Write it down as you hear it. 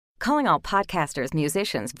Calling all podcasters,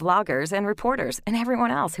 musicians, vloggers, and reporters, and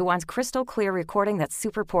everyone else who wants crystal clear recording that's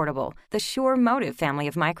super portable. The Shure Motive family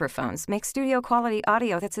of microphones makes studio quality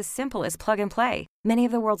audio that's as simple as plug and play. Many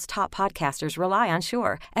of the world's top podcasters rely on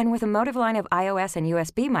Shure, and with a Motive line of iOS and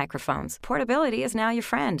USB microphones, portability is now your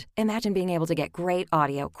friend. Imagine being able to get great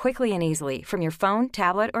audio quickly and easily from your phone,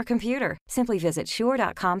 tablet, or computer. Simply visit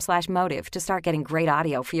shure.com/motive to start getting great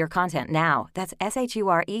audio for your content now. That's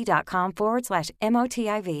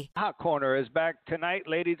SHURE.com/MOTIV. Hot Corner is back tonight,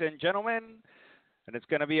 ladies and gentlemen, and it's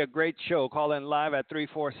going to be a great show. Call in live at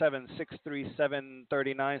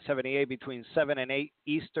 347-637-3978 between 7 and 8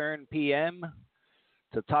 Eastern p.m.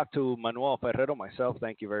 to talk to Manuel Ferrero, myself,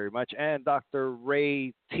 thank you very much, and Dr.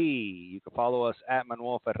 Ray T. You can follow us at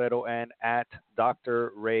Manuel Ferrero and at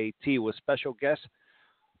Dr. Ray T. with special guest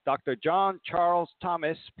Dr. John Charles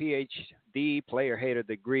Thomas, Ph.D., player-hater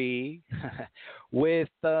degree, with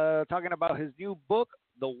talking about his new book,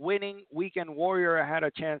 The Winning Weekend Warrior. I had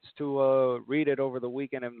a chance to read it over the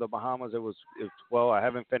weekend in the Bahamas. Well, I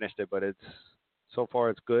haven't finished it, but so far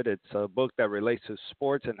it's good. It's a book that relates to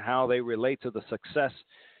sports and how they relate to the success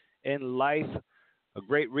in life. A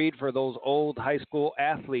great read for those old high school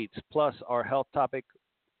athletes. Plus, our health topic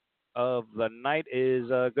of the night is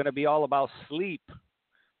going to be all about sleep.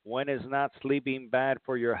 When is not sleeping bad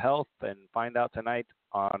for your health? And find out tonight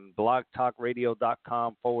on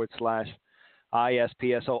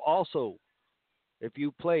blogtalkradio.com/ISPSO. Also, if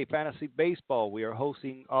you play fantasy baseball, we are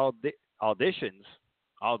hosting auditions.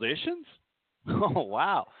 Auditions? Oh,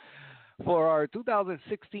 wow. For our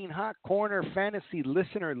 2016 Hot Corner Fantasy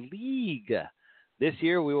Listener League. This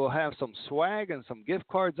year, we will have some swag and some gift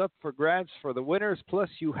cards up for grabs for the winners. Plus,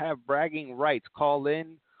 you have bragging rights. Call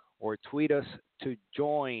in or tweet us to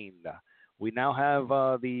join. We now have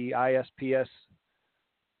the ISPS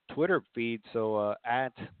Twitter feed, so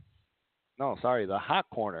the Hot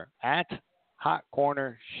Corner, at Hot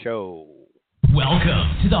Corner Show.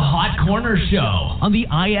 Welcome to the Hot Corner Show on the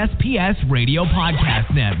ISPS Radio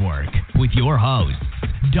Podcast Network with your host,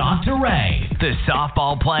 Dr. Ray, the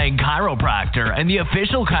softball-playing chiropractor and the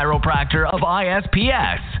official chiropractor of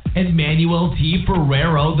ISPS, and Manuel T.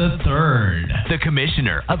 Ferrero III, the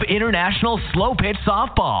commissioner of International Slow Pitch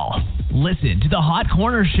Softball. Listen to the Hot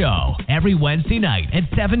Corner Show every Wednesday night at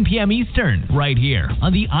 7 p.m. Eastern, right here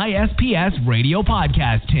on the ISPS Radio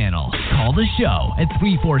Podcast channel. Call the show at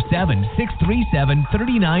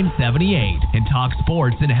 347-637-3978 and talk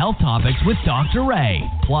sports and health topics with Dr. Ray.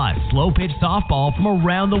 Plus, slow pitch softball from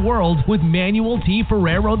around the world with Manuel T.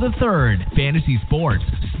 Ferrero III, fantasy sports,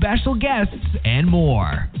 special guests, and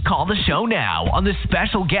more. Call the show now on the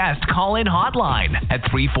special guest call-in hotline at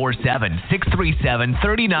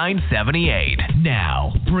 347-637-3978.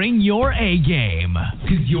 Now, bring your A game,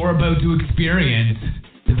 because you're about to experience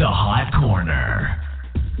the Hot Corner.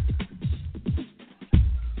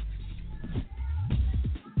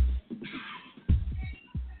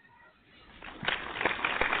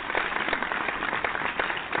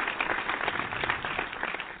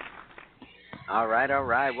 All right.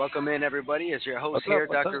 Welcome in, everybody. It's your host here,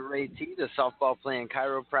 Dr. Ray T., the softball-playing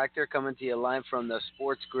chiropractor, coming to you live from the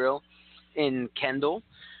Sports Grill in Kendall.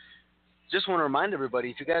 Just want to remind everybody,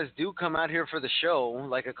 if you guys do come out here for the show,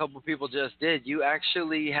 like a couple people just did, you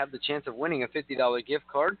actually have the chance of winning a $50 gift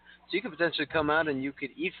card. So you could potentially come out and you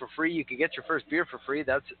could eat for free. You could get your first beer for free.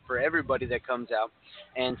 That's for everybody that comes out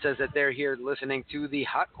and says that they're here listening to the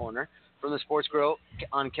Hot Corner from the Sports Grill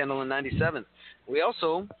on Kendall and 97th. We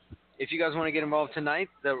also, if you guys want to get involved tonight,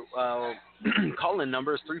 the call-in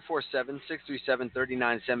number is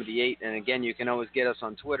 347-637-3978. And again, you can always get us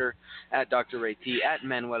on Twitter at Dr. Ray T, at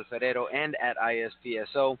Manuel Ferrero, and at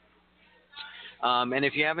ISPSO. And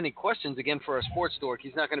if you have any questions, again, for our sports dork,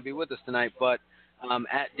 he's not going to be with us tonight, but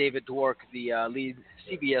at David Dwork, the lead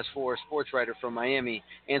CBS4 sports writer from Miami,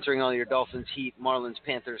 answering all your Dolphins, Heat, Marlins,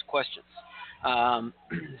 Panthers questions.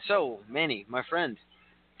 So, Manny, my friend,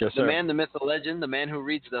 yes, the sir. man, the myth, the legend, the man who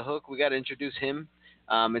reads the hook, we got to introduce him.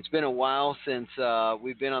 It's been a while since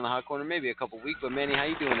we've been on the Hot Corner, maybe a couple weeks, but Manny, how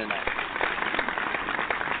you doing tonight?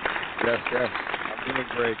 Yes. I'm doing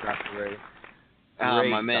great, Dr. Ray.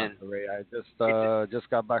 My man. Dr. Ray. I just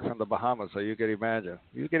got back from the Bahamas, so you can imagine.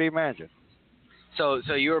 So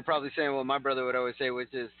you were probably saying what my brother would always say,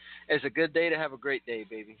 which is, it's a good day to have a great day,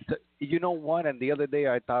 baby. You know what? And the other day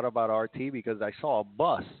I thought about RT because I saw a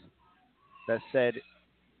bus that said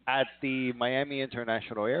at the Miami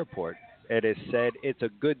International Airport, it said it's a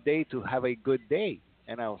good day to have a good day.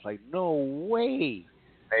 And I was like, no way.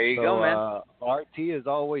 There you go, man. RT is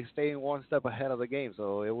always staying one step ahead of the game.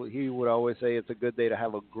 So he would always say it's a good day to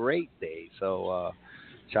have a great day. So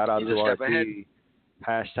shout out to RT.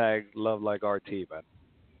 Hashtag love like RT, man.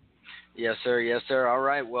 Yes, sir. Yes, sir. All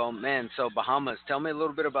right. Well, man, so Bahamas. Tell me a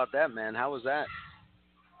little bit about that, man. How was that?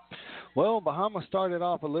 Well, Bahamas started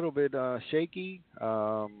off a little bit shaky.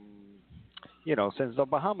 Since the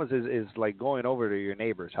Bahamas is like going over to your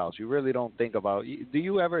neighbor's house, you really don't think about. Do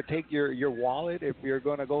you ever take your wallet if you're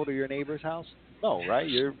going to go to your neighbor's house? No, right?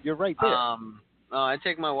 You're right there. I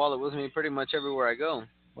take my wallet with me pretty much everywhere I go.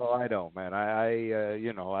 Well, I don't, man.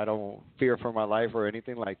 I don't fear for my life or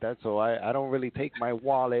anything like that. So I don't really take my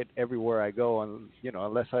wallet everywhere I go, and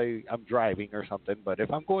unless I'm driving or something. But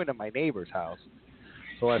if I'm going to my neighbor's house,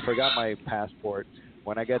 so I forgot my passport.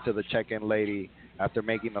 When I get to the check-in lady, after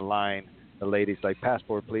making the line, the lady's like,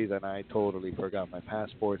 "Passport, please," and I totally forgot my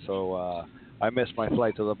passport. So I missed my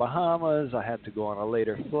flight to the Bahamas. I had to go on a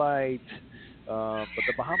later flight. But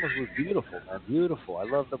the Bahamas was beautiful, man. Beautiful. I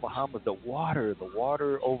love the Bahamas. The water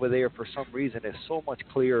over there for some reason is so much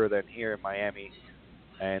clearer than here in Miami.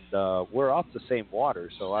 And we're off the same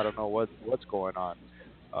water, so I don't know what's going on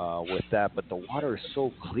with that. But the water is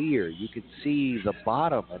so clear. You can see the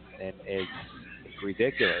bottom, and it's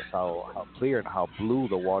ridiculous how clear and how blue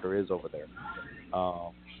the water is over there.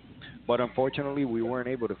 But unfortunately, we weren't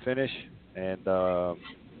able to finish, and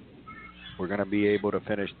we're going to be able to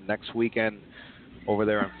finish next weekend over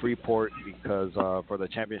there in Freeport because for the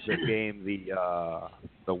championship game,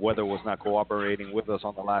 the weather was not cooperating with us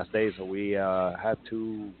on the last day, so we had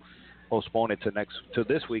to postpone it to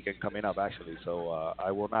this weekend coming up, actually. So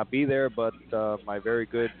I will not be there, but my very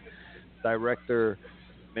good director,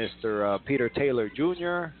 Mr. Peter Taylor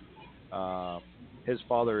Jr., his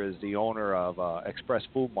father is the owner of Express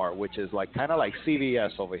Food Mart, which is kind of like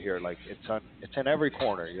CVS over here. Like it's in every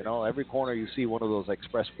corner, every corner you see one of those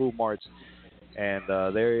Express Food Marts, and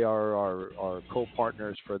they are our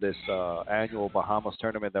co-partners for this annual Bahamas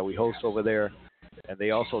tournament that we host over there. And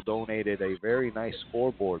they also donated a very nice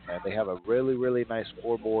scoreboard, man. They have a really, really nice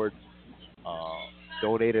scoreboard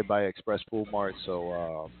donated by Express Food Mart.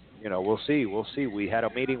 So we'll see. We had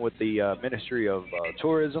a meeting with the Ministry of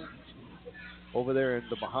Tourism over there in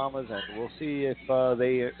the Bahamas, and we'll see if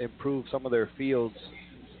they improve some of their fields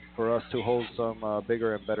for us to hold some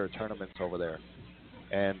bigger and better tournaments over there.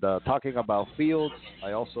 And talking about fields,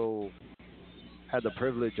 I also had the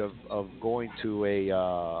privilege of going to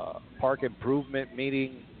a park improvement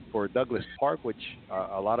meeting for Douglas Park, which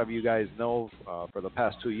a lot of you guys know for the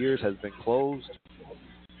past 2 years has been closed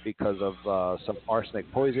because of some arsenic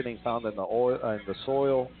poisoning found in the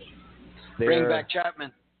soil. Bring back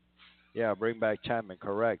Chapman. Yeah, bring back Chapman,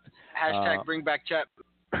 correct. Hashtag bring back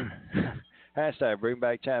Chapman. Hashtag bring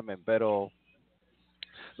back Chapman. Pero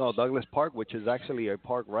no, Douglas Park, which is actually a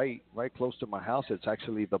park right close to my house. It's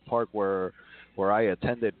actually the park where I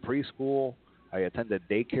attended preschool. I attended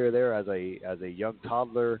daycare there as a young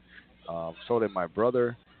toddler. So did my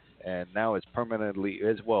brother, and now it's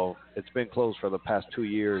it's been closed for the past 2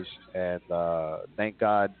 years. And thank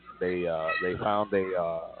God they found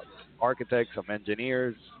architects, some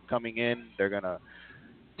engineers coming in. They're gonna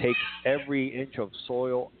take every inch of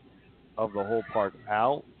soil of the whole park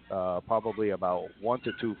out, probably about 1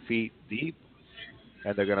 to 2 feet deep,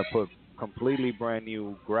 and they're gonna put completely brand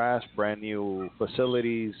new grass, brand new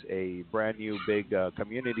facilities, a brand new big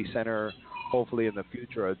community center, hopefully in the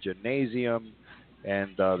future a gymnasium,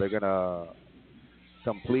 and they're gonna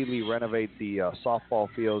completely renovate the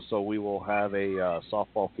softball field, so we will have a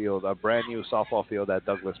brand new softball field at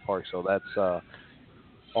Douglas Park. So that's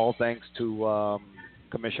all thanks to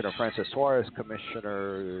Commissioner Francis Suarez,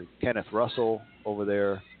 Commissioner Kenneth Russell over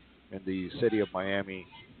there in the city of Miami,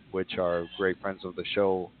 which are great friends of the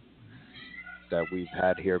show that we've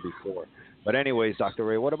had here before. But anyways, Dr.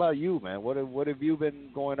 Ray, what about you, man? What have you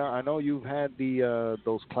been going on? I know you've had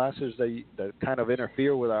those classes that kind of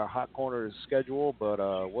interfere with our Hot Corners schedule, but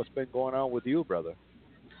what's been going on with you, brother?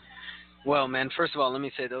 Well, man, first of all, let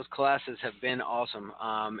me say those classes have been awesome.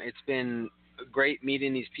 It's been great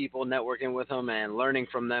meeting these people, networking with them, and learning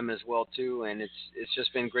from them as well too. And it's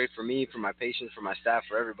just been great for me, for my patients, for my staff,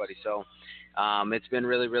 for everybody. So it's been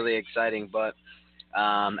really, really exciting. But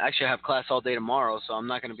actually, I have class all day tomorrow, so I'm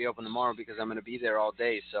not going to be open tomorrow because I'm going to be there all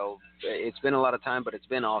day. So it's been a lot of time, but it's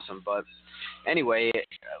been awesome. But anyway,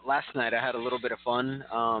 last night I had a little bit of fun.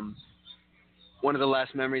 One of the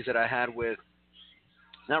last memories that I had with,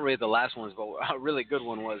 not really the last ones, but a really good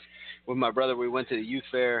one was with my brother. We went to the youth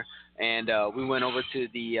fair, and we went over to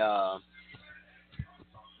the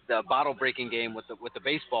bottle breaking game with the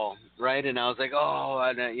baseball, right? And I was like,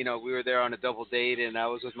 we were there on a double date, and I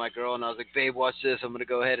was with my girl, and I was like, babe, watch this. I'm gonna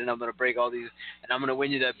go ahead and I'm gonna break all these, and I'm gonna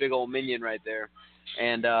win you that big old minion right there.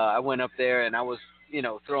 And I went up there, and I was,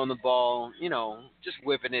 throwing the ball, just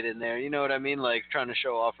whipping it in there. You know what I mean? Like trying to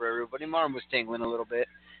show off for everybody. My arm was tingling a little bit.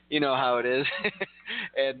 you know how it is.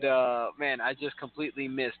 And, man, I just completely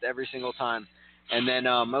missed every single time. And then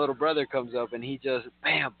my little brother comes up, and he just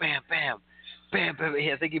bam, bam, bam, bam, bam.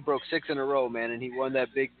 I think he broke 6 in a row, man, and he won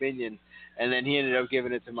that big minion. And then he ended up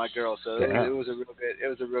giving it to my girl. So it was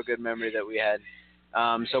a real good memory that we had.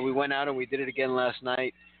 So we went out and we did it again last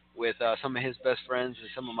night with some of his best friends and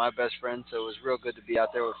some of my best friends. So it was real good to be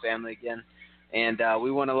out there with family again. And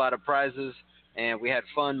we won a lot of prizes, and we had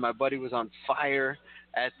fun. My buddy was on fire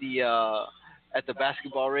at the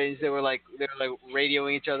basketball range. They were like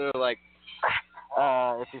radioing each other like,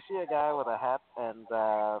 if you see a guy with a hat and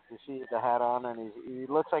if you see the hat on and he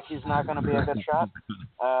looks like he's not going to be a good shot,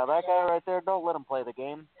 that guy right there, don't let him play the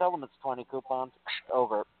game. Tell him it's 20 coupons.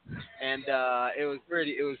 Over. And it was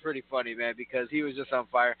pretty funny, man, because he was just on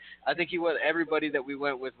fire. I think everybody that we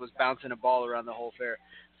went with was bouncing a ball around the whole fair.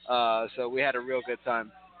 So we had a real good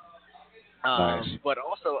time. Nice. But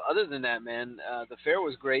also, other than that, man, the fair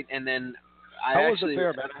was great. And then How was the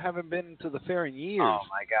fair, man? I haven't been to the fair in years. Oh,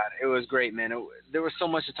 my God. It was great, man. There was so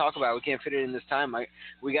much to talk about. We can't fit it in this time.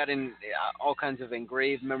 We got in all kinds of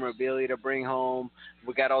engraved memorabilia to bring home.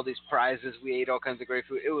 We got all these prizes. We ate all kinds of great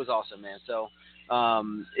food. It was awesome, man. So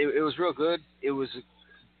it was real good. It was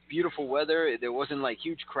beautiful weather. There wasn't, like,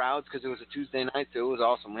 huge crowds because it was a Tuesday night, so it was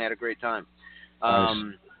awesome. We had a great time.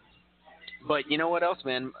 Nice. But you know what else,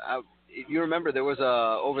 man? You remember there was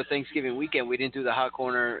over Thanksgiving weekend, we didn't do the hot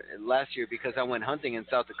corner last year because I went hunting in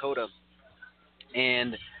South Dakota,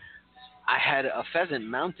 and I had a pheasant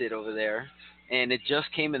mounted over there, and it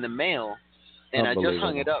just came in the mail, and I just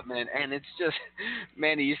hung it up, man. And it's just,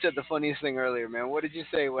 Manny, you said the funniest thing earlier, man. What did you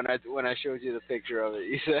say when I showed you the picture of it?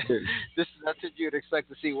 You said that's what you'd expect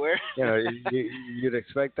to see where? You know, you'd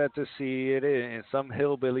expect that to see it in some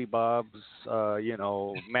hillbilly Bob's,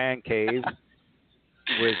 man cave.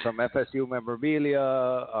 With some FSU memorabilia,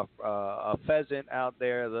 a pheasant out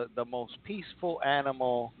there, the most peaceful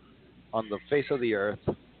animal on the face of the earth.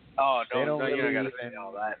 Oh, you don't gotta say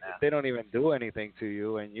all that now. They don't even do anything to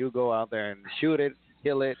you, and you go out there and shoot it,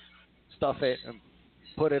 kill it, stuff it, and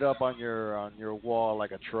put it up on your wall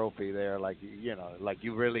like a trophy there, like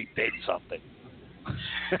you really did something.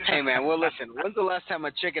 Hey, man, well, listen, when's the last time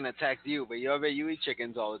a chicken attacked you? But I bet you eat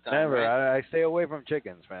chickens all the time, Never. right? I stay away from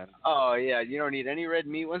chickens, man. Oh, yeah, you don't eat any red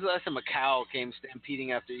meat. When's the last time a cow came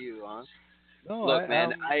stampeding after you, huh? No, Look,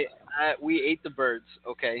 man, we ate the birds,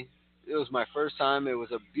 okay? It was my first time. It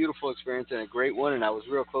was a beautiful experience and a great one, and I was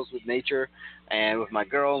real close with nature and with my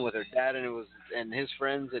girl and with her dad and his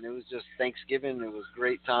friends, and it was just Thanksgiving. It was a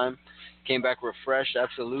great time. Came back refreshed,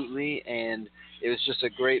 absolutely, and it was just a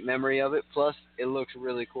great memory of it. Plus, it looks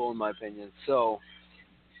really cool in my opinion. So,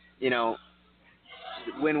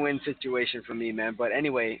 win-win situation for me, man. But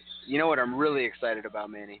anyway, you know what I'm really excited about,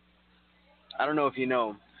 Manny? I don't know if you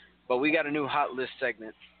know, but we got a new hot list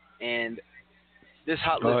segment, and this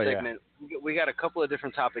hot list segment, we got a couple of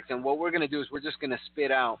different topics, and what we're going to do is we're just going to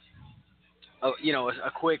spit out, a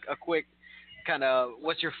quick kind of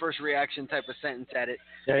what's your first reaction type of sentence at it,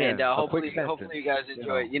 hopefully you guys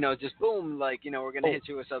enjoy it. Just boom, we're going to hit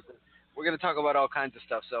you with something. We're going to talk about all kinds of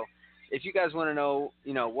stuff. So if you guys want to know,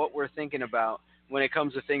 what we're thinking about when it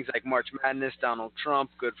comes to things like March Madness, Donald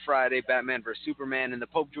Trump, Good Friday, Batman vs. Superman, and the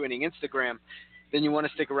Pope joining Instagram, then you want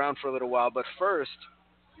to stick around for a little while. But first,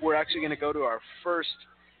 we're actually going to go to our first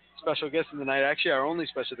special guest of the night, actually our only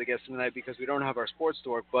special guest of the night because we don't have our sports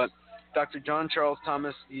talk, but Dr. John Charles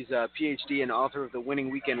Thomas. He's a PhD and author of The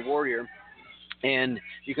Winning Weekend Warrior, and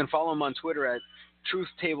you can follow him on Twitter at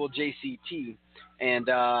TruthTableJCT. And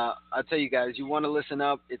I'll tell you guys, you want to listen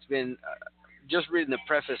up. It's been just reading the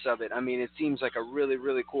preface of it. I mean, it seems like a really,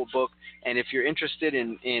 really cool book, and if you're interested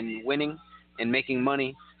in winning and making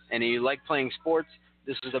money and you like playing sports,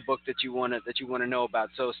 this is a book that you want to know about.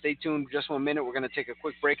 So stay tuned. Just 1 minute. We're going to take a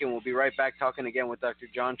quick break, and we'll be right back talking again with Dr.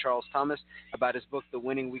 John Charles Thomas about his book, The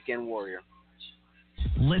Winning Weekend Warrior.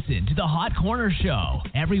 Listen to the Hot Corner Show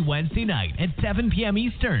every Wednesday night at 7 p.m.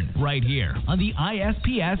 Eastern, right here on the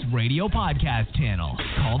ISPS Radio Podcast channel.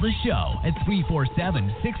 Call the show at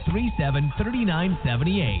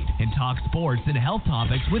 347-637-3978 and talk sports and health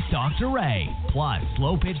topics with Dr. Ray. Plus,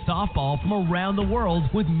 slow pitch softball from around the world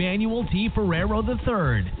with Manuel T. Ferrero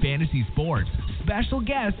III, fantasy sports, special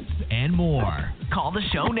guests, and more. Call the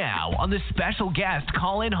show now on the special guest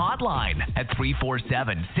call-in hotline at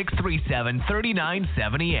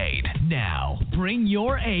 347-637-3978. Now, bring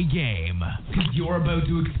your A game, because you're about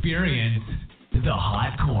to experience the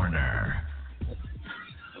Hot Corner.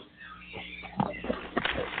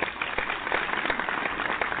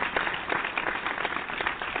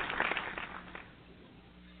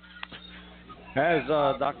 As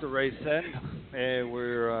Dr. Ray said,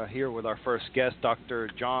 we're here with our first guest, Dr.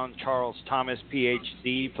 John Charles Thomas,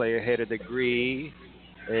 PhD, player-hated degree,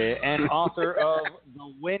 and author of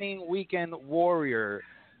The Winning Weekend Warrior.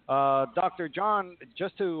 Dr. John,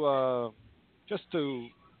 just to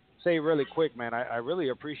say really quick, man, I really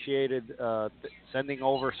appreciated sending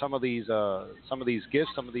over some of these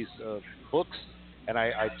gifts, some of these books, and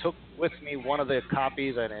I took with me one of the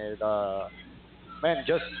copies, and it, man,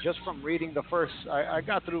 just from reading the first, I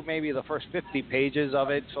got through maybe the first 50 pages of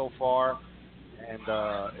it so far, and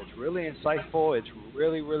it's really insightful. It's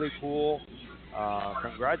really, really cool.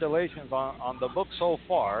 Congratulations on the book so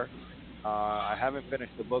far. I haven't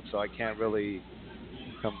finished the book, so I can't really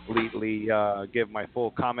completely give my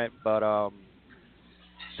full comment, but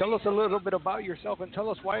tell us a little bit about yourself and tell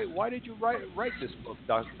us why did you write this book,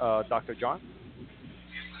 Dr. John?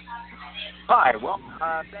 Hi, well,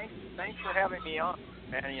 thanks for having me on,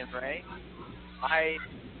 Manny and Ray. I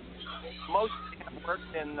mostly have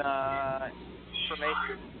worked in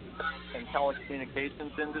information and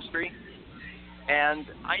telecommunications industry, and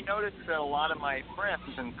I noticed that a lot of my friends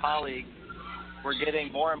and colleagues were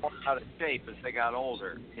getting more and more out of shape as they got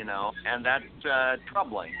older, and that's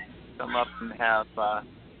troubling. Some of them have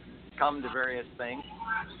come to various things,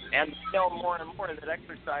 and know more and more that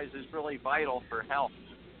exercise is really vital for health.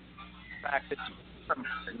 In fact, it's more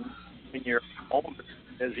important when you're older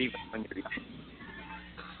as even when you're young.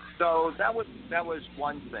 So that was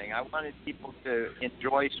one thing. I wanted people to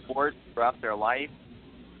enjoy sports throughout their life,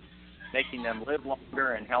 making them live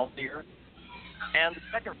longer and healthier. And the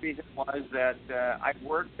second reason was that I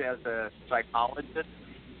worked as a psychologist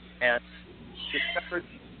and discovered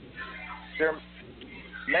there are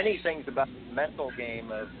many things about the mental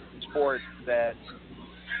game of sports that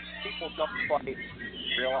people don't quite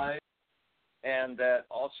realize, and that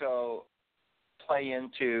also play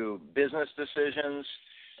into business decisions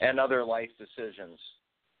and other life decisions.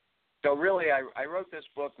 So really, I wrote this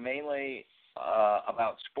book mainly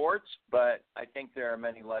about sports, but I think there are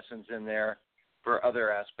many lessons in there for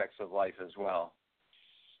other aspects of life as well.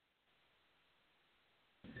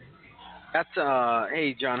 That's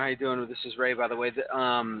hey John, how you doing? This is Ray, by the way.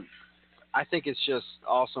 I think it's just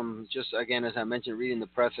awesome. Just again, as I mentioned, reading the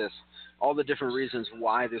preface, all the different reasons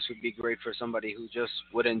why this would be great for somebody who just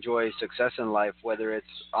would enjoy success in life, whether it's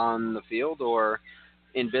on the field or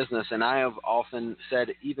in business. And I have often said,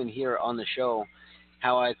 even here on the show,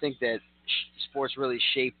 how I think that sports really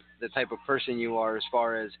shape the type of person you are, as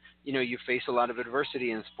far as, you face a lot of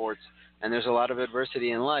adversity in sports, and there's a lot of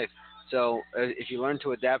adversity in life. So if you learn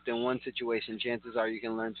to adapt in one situation, chances are you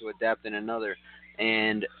can learn to adapt in another.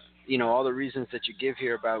 And, all the reasons that you give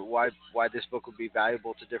here about why this book would be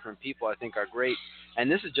valuable to different people, I think are great. And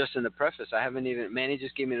this is just in the preface. I haven't even, Manny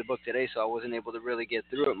just gave me the book today, so I wasn't able to really get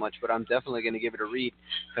through it much, but I'm definitely going to give it a read,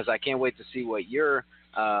 because I can't wait to see what your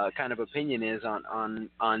kind of opinion is on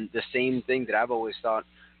the same thing that I've always thought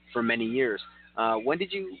for many years. When do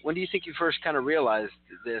you think you first kind of realized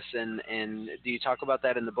this, and do you talk about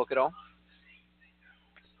that in the book at all?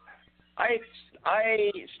 I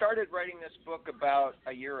started writing this book about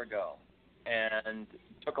a year ago, and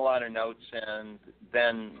took a lot of notes, and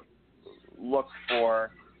then looked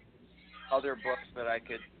for other books that I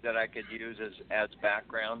could use as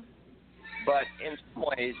background. But in some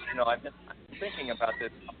ways, I've been thinking about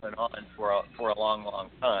this off and on for a long, long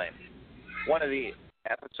time. One of the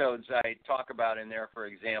episodes I talk about in there, for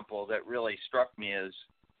example, that really struck me is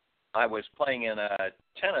I was playing in a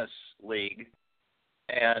tennis league,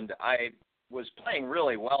 and I was playing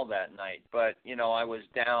really well that night, but, I was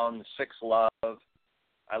down 6-love.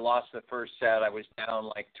 I lost the first set. I was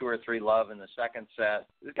down like 2 or 3-love in the second set.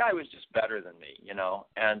 The guy was just better than me,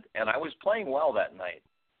 and I was playing well that night.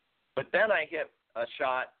 But then I hit a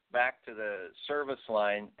shot back to the service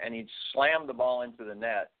line, and he slammed the ball into the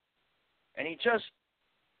net, and he just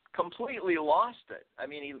completely lost it. I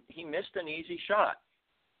mean, he missed an easy shot,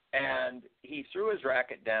 and he threw his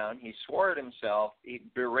racket down. He swore at himself. He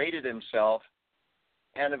berated himself,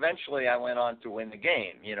 and eventually I went on to win the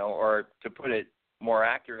game, or to put it more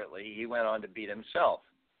accurately, he went on to beat himself.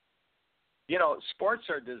 Sports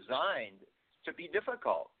are designed to be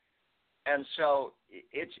difficult. And so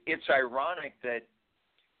it's ironic that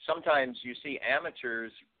sometimes you see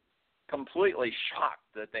amateurs completely shocked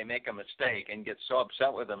that they make a mistake and get so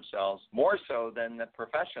upset with themselves, more so than the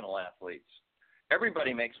professional athletes.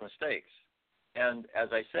 Everybody makes mistakes. And as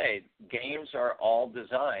I say, games are all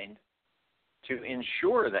designed to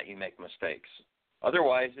ensure that you make mistakes.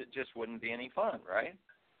 Otherwise, it just wouldn't be any fun, right?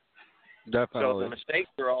 Definitely. So the mistakes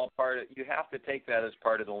are all you have to take that as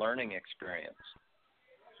part of the learning experience,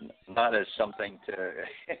 not as something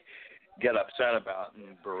to get upset about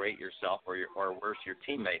and berate yourself or worse, your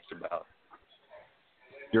teammates about.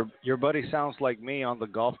 Your buddy sounds like me on the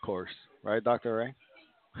golf course, right, Dr.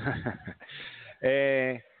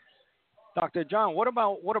 Ray? Dr. John, what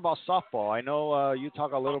about softball? I know you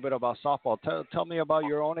talk a little bit about softball. Tell me about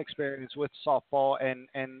your own experience with softball, and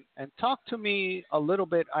talk to me a little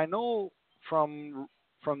bit. I know from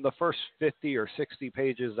the first 50 or 60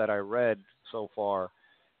 pages that I read so far,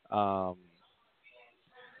 that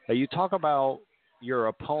you talk about your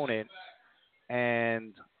opponent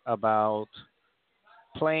and about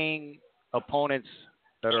playing opponents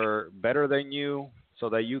that are better than you so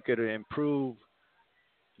that you could improve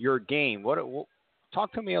your game.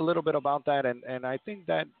 Talk to me a little bit about that, and I think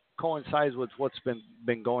that coincides with what's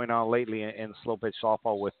been going on lately in slow pitch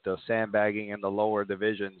softball with the sandbagging in the lower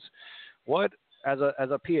divisions. What, as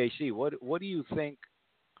a PhD, what do you think?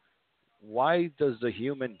 Why does the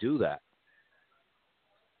human do that?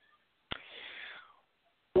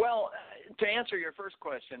 Well, to answer your first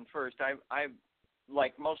question first, I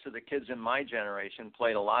like most of the kids in my generation,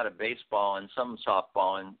 played a lot of baseball and some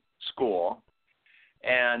softball in school.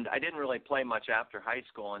 And I didn't really play much after high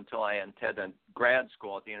school until I attended grad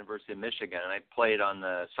school at the University of Michigan, and I played on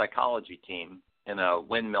the psychology team in a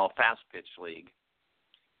windmill fast pitch league.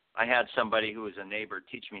 I had somebody who was a neighbor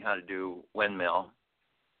teach me how to do windmill.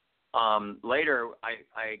 Later,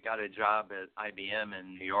 I got a job at IBM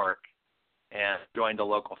in New York and joined a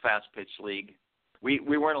local fast pitch league. We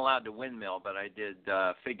weren't allowed to windmill, but I did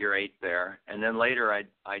figure eight there. And then later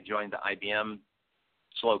I joined the IBM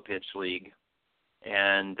slow pitch league.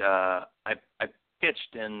 And I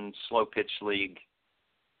pitched in slow pitch league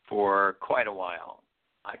for quite a while.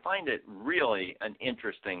 I find it really an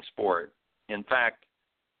interesting sport. In fact,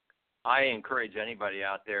 I encourage anybody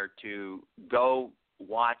out there to go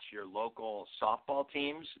watch your local softball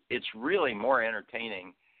teams. It's really more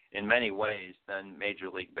entertaining in many ways than Major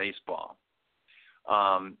League Baseball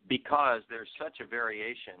because there's such a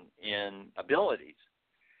variation in abilities.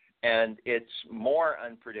 And it's more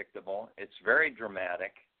unpredictable. It's very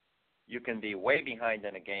dramatic. You can be way behind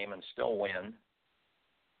in a game and still win.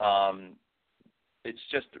 It's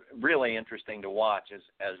just really interesting to watch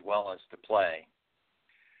as well as to play.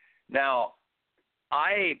 Now,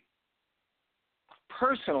 I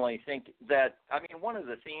personally think that, one of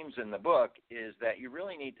the themes in the book is that you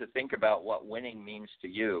really need to think about what winning means to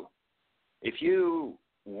you. If you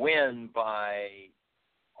win by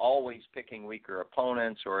always picking weaker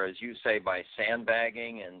opponents, or as you say, by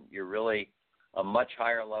sandbagging, and you're really a much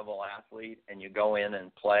higher level athlete and you go in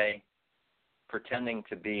and play pretending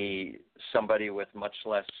to be somebody with much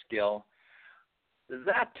less skill,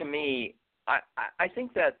 that to me, I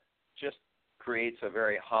think that just creates a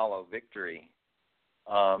very hollow victory.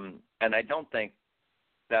 And I don't think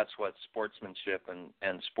that's what sportsmanship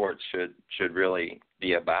and sports should really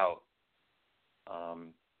be about.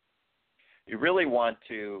 You really want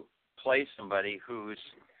to play somebody who's,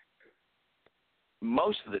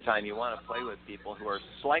 most of the time you want to play with people who are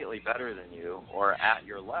slightly better than you or at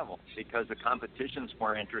your level, because the competition's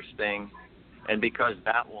more interesting and because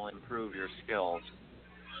that will improve your skills.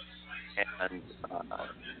 And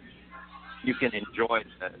you can enjoy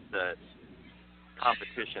the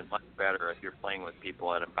competition much better if you're playing with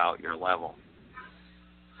people at about your level.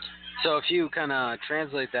 So if you kind of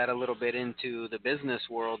translate that a little bit into the business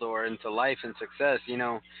world or into life and success,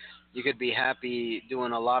 you could be happy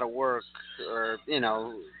doing a lot of work or,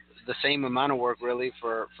 the same amount of work really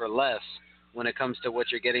for less when it comes to what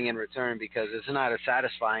you're getting in return, because it's not as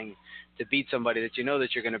satisfying to beat somebody that you know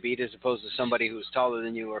that you're going to beat as opposed to somebody who's taller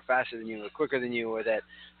than you or faster than you or quicker than you or that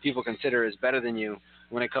people consider as better than you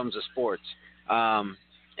when it comes to sports.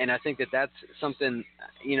 And I think that that's something,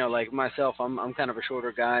 like myself, I'm kind of a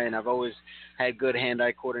shorter guy, and I've always had good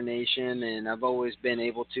hand-eye coordination, and I've always been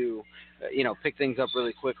able to, pick things up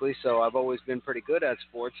really quickly. So I've always been pretty good at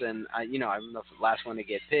sports, and I'm the last one to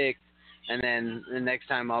get picked, and then the next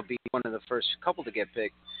time I'll be one of the first couple to get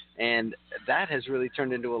picked. And that has really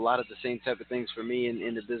turned into a lot of the same type of things for me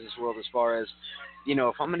in the business world, as far as,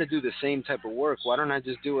 if I'm going to do the same type of work, why don't I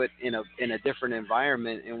just do it in a different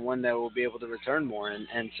environment and one that will be able to return more?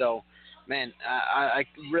 And so, man, I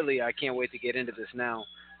can't wait to get into this now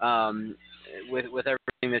with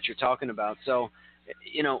everything that you're talking about. So,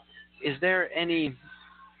 is there any,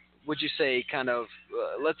 would you say, kind of,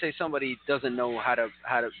 let's say somebody doesn't know how to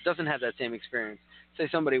doesn't have that same experience. Say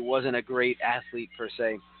somebody wasn't a great athlete per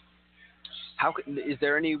se. Is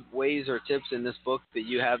there any ways or tips in this book that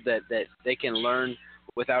you have that they can learn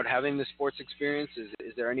without having the sports experience?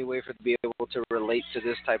 Is there any way for them to be able to relate to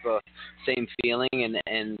this type of same feeling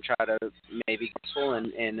and try to maybe be useful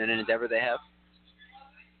in an endeavor they have?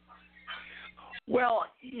 Well,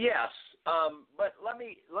 yes, but let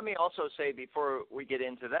me also say before we get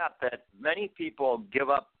into that many people give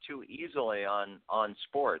up too easily on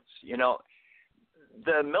sports. You know,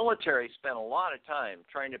 the military spent a lot of time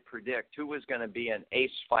trying to predict who was going to be an ace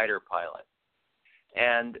fighter pilot,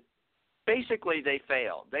 and basically they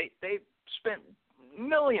failed. They spent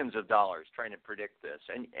millions of dollars trying to predict this,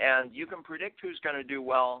 and you can predict who's going to do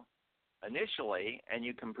well initially, and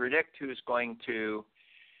you can predict who's going to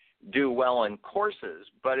do well in courses,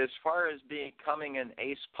 but as far as becoming an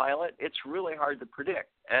ace pilot, it's really hard to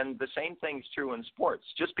predict. And the same thing's true in sports.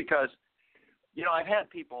 Just because, you know, I've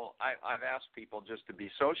asked people just to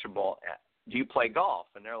be sociable, do you play golf?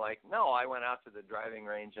 And they're like, no, I went out to the driving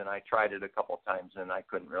range and I tried it a couple times and I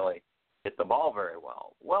couldn't really hit the ball very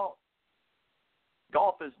well. Well,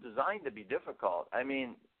 golf is designed to be difficult. I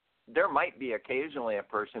mean, there might be occasionally a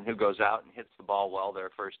person who goes out and hits the ball well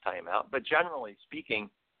their first time out, but generally speaking,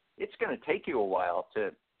 it's going to take you a while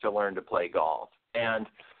to learn to play golf. And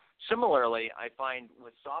similarly, I find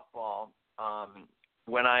with softball,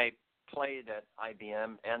 when I played at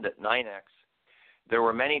IBM and at NYNEX, there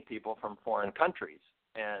were many people from foreign countries,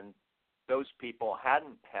 and those people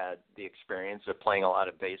hadn't had the experience of playing a lot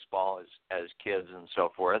of baseball as kids and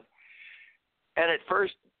so forth. And at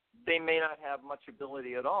first, they may not have much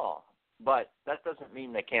ability at all, but that doesn't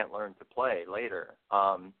mean they can't learn to play later.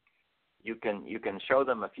 You can show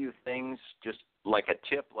them a few things, just like a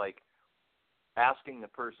tip, like asking the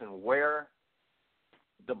person where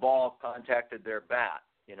the ball contacted their bat,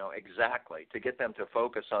 you know, exactly, to get them to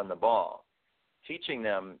focus on the ball, teaching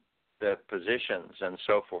them the positions and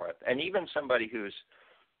so forth. And even somebody who's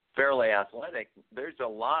fairly athletic, there's a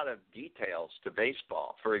lot of details to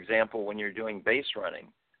baseball. For example, when you're doing base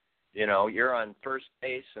running, you know, you're on first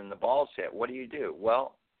base and the ball's hit. What do?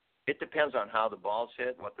 Well, it depends on how the ball's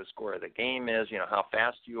hit, what the score of the game is, you know, how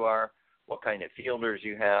fast you are, what kind of fielders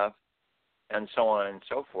you have, and so on and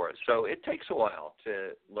so forth. So it takes a while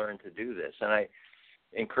to learn to do this. And I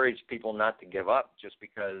encourage people not to give up just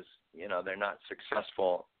because, you know, they're not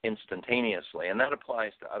successful instantaneously. And that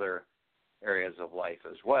applies to other areas of life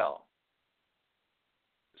as well.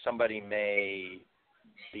 Somebody may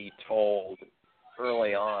be told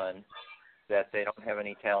early on that they don't have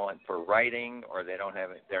any talent for writing, or they're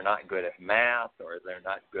not good at math, or they're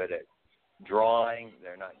not good at drawing,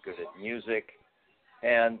 they're not good at music.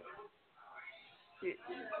 And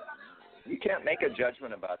you can't make a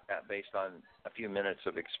judgment about that based on a few minutes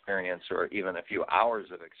of experience or even a few hours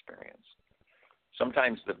of experience.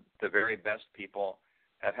 Sometimes the very best people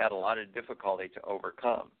have had a lot of difficulty to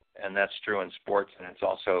overcome, and that's true in sports, and it's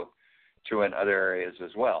also true in other areas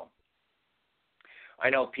as well. I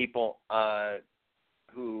know people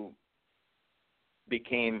who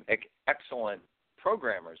became excellent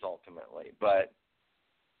programmers ultimately, but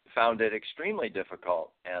found it extremely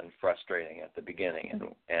difficult and frustrating at the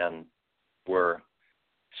beginning, and were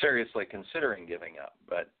seriously considering giving up,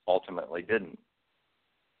 but ultimately didn't.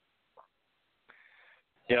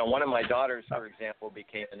 You know, one of my daughters, for example,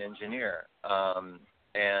 became an engineer,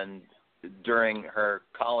 and during her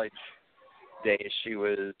college days, she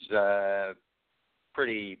was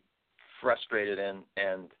pretty frustrated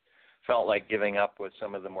and felt like giving up with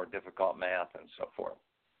some of the more difficult math and so forth.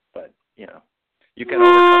 But, you know, you can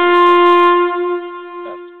overcome these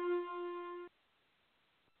things.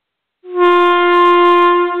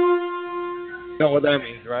 You know what that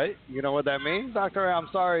means, right? You know what that means, Doctor? I'm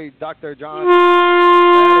sorry, Dr. John.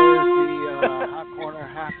 That is the Hot Corner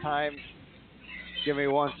halftime. Give me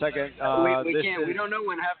 1 second. We can't. We don't know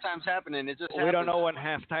when halftime's happening. It just happens. We don't know when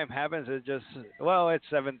halftime happens. It just it's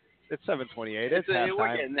 7:28. It's halftime.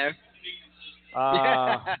 We're getting there.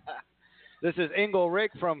 This is Ingle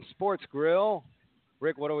Rick from Sports Grill.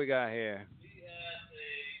 Rick, what do we got here?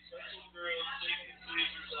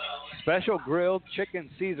 Special grilled chicken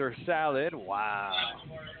Caesar salad. Wow.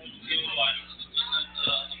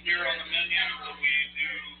 Here on the menu, we do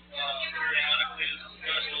periodically as a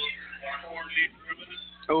special corned beef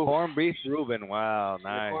Reuben. Corned beef Reuben. Wow,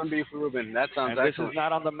 nice. Corned beef Reuben. That sounds and excellent. This is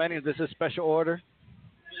not on the menu. This is special order.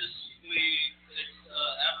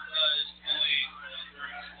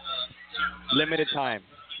 Limited time.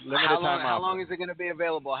 How long is it going to be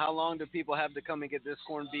available? How long do people have to come and get this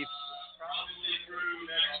corned beef? Probably through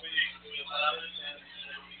next week.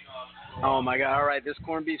 Oh my God! All right, this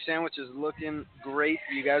corned beef sandwich is looking great.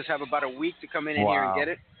 You guys have about a week to come in here and get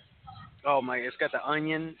it. Oh my! It's got the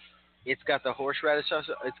onion, it's got the horseradish sauce,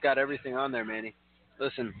 it's got everything on there, Manny.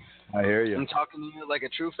 Listen, I hear you. I'm talking to you like a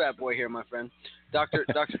true fat boy here, my friend. Dr.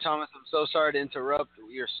 Thomas, I'm so sorry to interrupt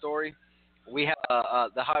your story. We have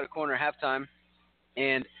the Hot Corner halftime,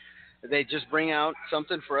 and they just bring out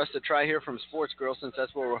something for us to try here from Sports Grill, since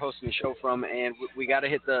that's where we're hosting the show from, and we got to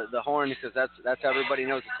hit the horn because that's how everybody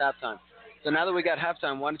knows it's halftime. So now that we got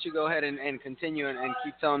halftime, why don't you go ahead and continue and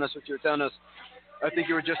keep telling us what you were telling us. I think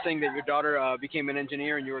you were just saying that your daughter became an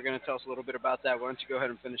engineer, and you were going to tell us a little bit about that. Why don't you go ahead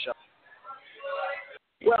and finish up?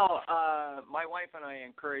 Well, my wife and I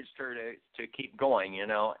encouraged her to keep going,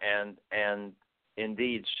 and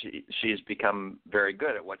indeed she's become very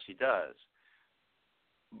good at what she does.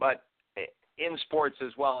 But in sports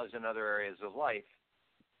as well as in other areas of life,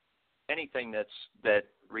 anything that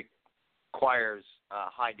requires a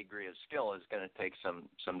high degree of skill is going to take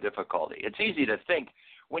some difficulty. It's easy to think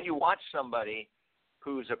when you watch somebody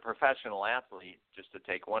who's a professional athlete, just to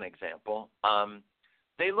take one example,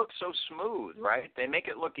 they look so smooth, right? They make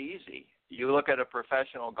it look easy. You look at a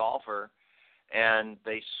professional golfer, and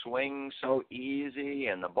they swing so easy,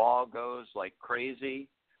 and the ball goes like crazy.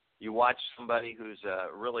 You watch somebody who's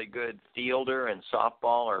a really good fielder in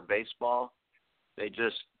softball or baseball, they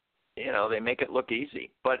just, they make it look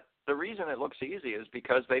easy. But the reason it looks easy is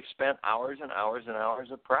because they've spent hours and hours and hours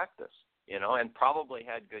of practice, and probably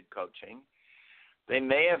had good coaching. They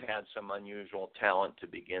may have had some unusual talent to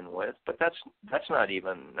begin with, but that's not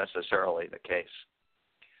even necessarily the case.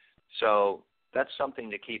 So that's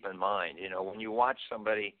something to keep in mind. When you watch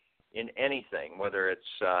somebody in anything, whether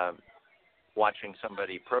it's watching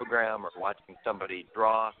somebody program or watching somebody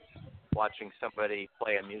draw, watching somebody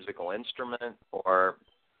play a musical instrument or,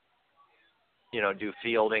 do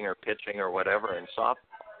fielding or pitching or whatever in softball,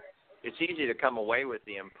 it's easy to come away with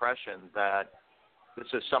the impression that this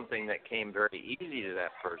is something that came very easy to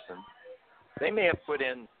that person. They may have put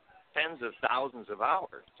in tens of thousands of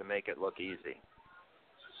hours to make it look easy.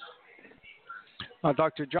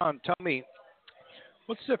 Dr. John, tell me,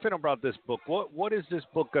 what's different about this book? What is this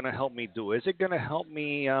book going to help me do? Is it going to help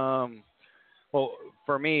me? Well,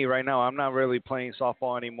 for me right now, I'm not really playing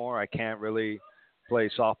softball anymore. I can't really play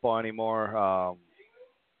softball anymore.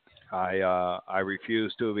 I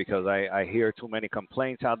refuse to because I hear too many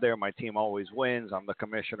complaints out there. My team always wins. I'm the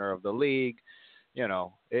commissioner of the league.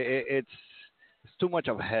 It's too much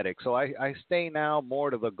of a headache. So I stay now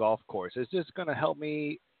more to the golf course. Is this going to help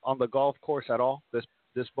me on the golf course at all, this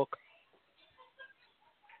book?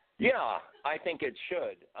 Yeah, I think it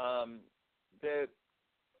should. The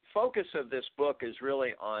focus of this book is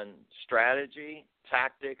really on strategy,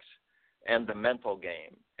 tactics, and the mental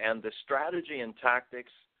game. And the strategy and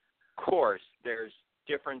tactics, of course, there's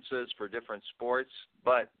differences for different sports,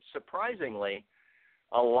 but surprisingly,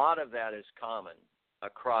 a lot of that is common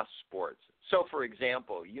across sports. So, for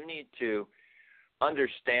example, you need to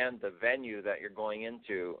understand the venue that you're going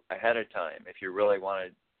into ahead of time if you really want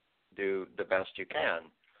to do the best you can.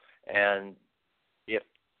 And if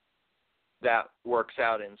that works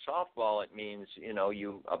out in softball, it means,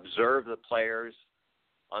 you observe the players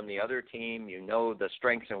on the other team, you know the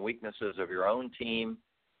strengths and weaknesses of your own team,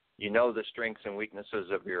 you know the strengths and weaknesses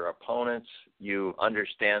of your opponents, you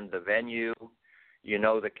understand the venue, you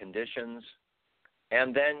know the conditions,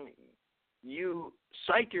 and then you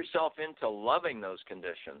psych yourself into loving those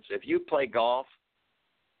conditions. If you play golf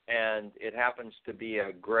and it happens to be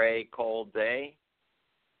a gray, cold day,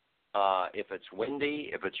 if it's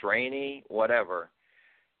windy, if it's rainy, whatever,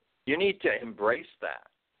 you need to embrace that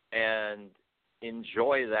and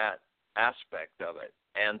enjoy that aspect of it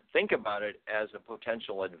and think about it as a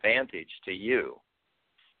potential advantage to you.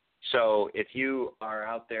 So if you are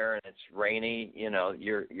out there and it's rainy,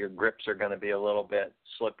 your grips are going to be a little bit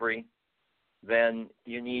slippery, then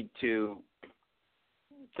you need to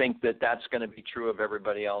think that that's going to be true of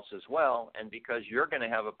everybody else as well. And because you're going to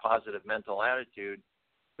have a positive mental attitude,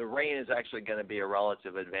 the rain is actually going to be a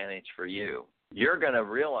relative advantage for you. You're going to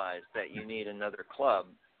realize that you need another club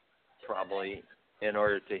probably in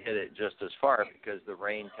order to hit it just as far because the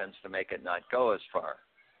rain tends to make it not go as far.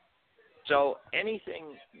 So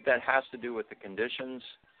anything that has to do with the conditions,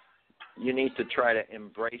 you need to try to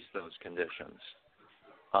embrace those conditions.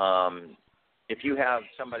 If you have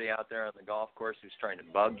somebody out there on the golf course who's trying to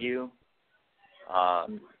bug you,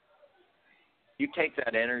 you take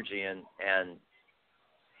that energy and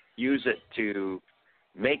use it to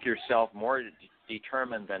make yourself more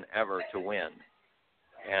determined than ever to win.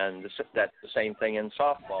 And that's the same thing in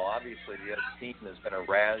softball. Obviously, the other team is going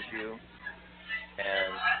to razz you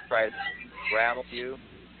and try to rattle you,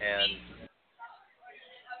 and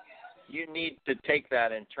you need to take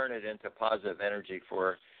that and turn it into positive energy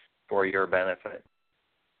for your benefit.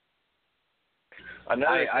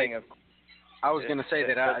 Another thing I was going to say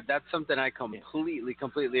that that's something I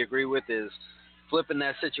completely agree with, is flipping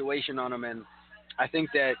that situation on them. And I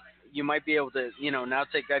think that you might be able to, now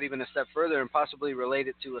take that even a step further and possibly relate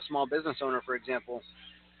it to a small business owner, for example.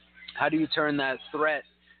 How do you turn that threat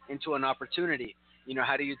into an opportunity?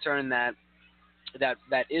 How do you turn that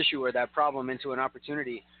issue or that problem into an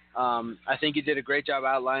opportunity? I think you did a great job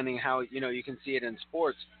outlining how, you can see it in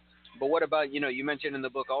sports. But what about, you mentioned in the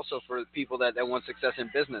book also for people that want success in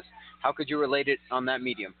business. How could you relate it on that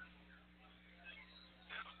medium?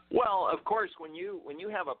 Well, of course, when you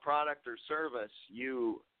have a product or service,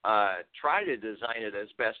 you try to design it as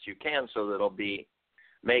best you can so that it'll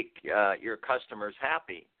make your customers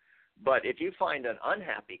happy. But if you find an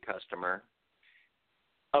unhappy customer,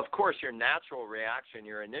 of course, your natural reaction,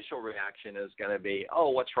 your initial reaction is going to be, oh,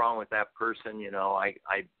 what's wrong with that person? I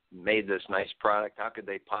made this nice product. How could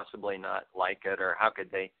they possibly not like it, or how could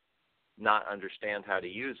they not understand how to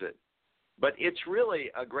use it? But it's really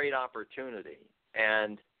a great opportunity.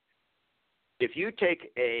 And if you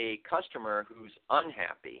take a customer who's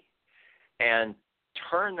unhappy and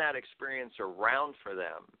turn that experience around for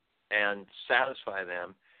them and satisfy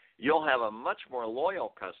them, you'll have a much more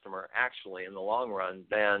loyal customer actually in the long run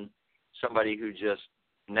than somebody who just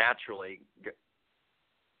naturally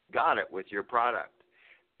got it with your product.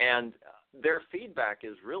 And their feedback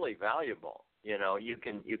is really valuable. You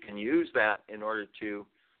can use that in order to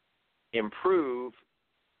improve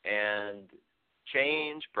and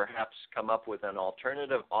change, perhaps come up with an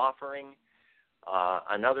alternative offering,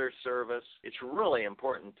 another service. It's really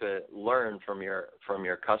important to learn from your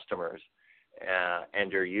customers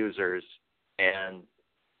and your users. And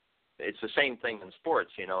it's the same thing in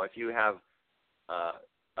sports. If you have a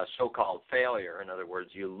so-called failure, in other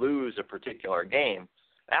words, you lose a particular game,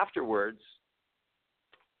 afterwards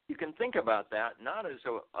you can think about that not as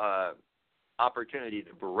a opportunity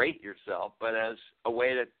to berate yourself, but as a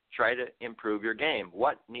way to try to improve your game.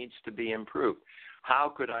 What needs to be improved? How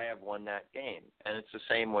could I have won that game? And it's the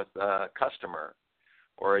same with a customer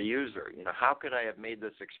or a user. How could I have made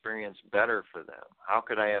this experience better for them? How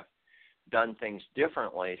could I have done things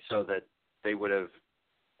differently so that they would have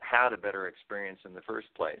had a better experience in the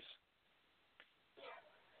first place?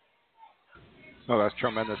 Oh, that's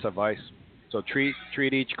tremendous advice. So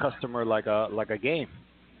treat each customer like a game.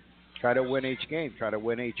 Try to win each game. Try to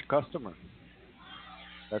win each customer.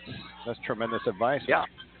 That's tremendous advice. Yeah.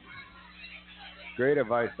 Great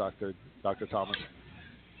advice, Dr. Thomas.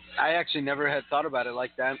 I actually never had thought about it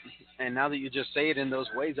like that, and now that you just say it in those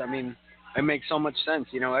ways, I mean, it makes so much sense.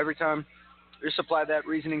 Every time you apply that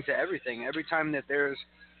reasoning to everything, every time that there's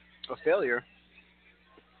a failure,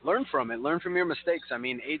 learn from it. Learn from your mistakes. I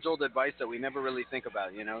mean, age-old advice that we never really think about,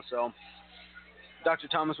 So, Dr.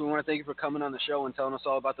 Thomas, we want to thank you for coming on the show and telling us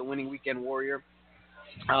all about the Winning Weekend Warrior.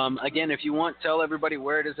 Again, if you want, tell everybody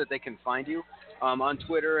where it is that they can find you on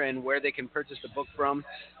Twitter and where they can purchase the book from.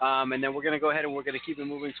 And then we're going to go ahead and we're going to keep it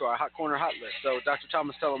moving to our Hot Corner Hot List. So, Dr.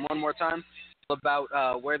 Thomas, tell them one more time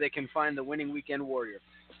about where they can find the Winning Weekend Warrior.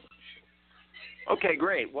 Okay,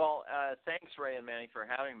 great. Well, thanks, Ray and Manny, for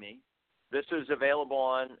having me. This is available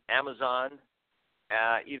on Amazon,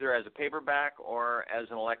 either as a paperback or as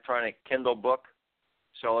an electronic Kindle book.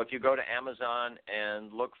 So if you go to Amazon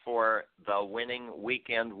and look for The Winning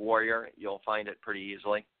Weekend Warrior, you'll find it pretty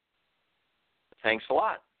easily. Thanks a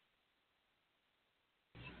lot.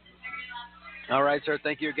 All right, sir.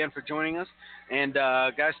 Thank you again for joining us. And,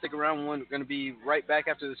 guys, stick around. We're going to be right back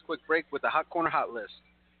after this quick break with the Hot Corner Hot List.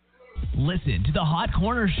 Listen to the Hot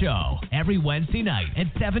Corner Show every Wednesday night at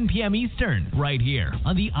 7 p.m. Eastern, right here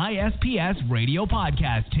on the ISPS Radio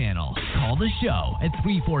Podcast channel. Call the show at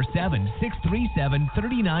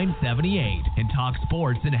 347-637-3978 and talk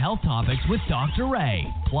sports and health topics with Dr. Ray.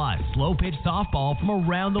 Plus, slow-pitch softball from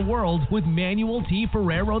around the world with Manuel T.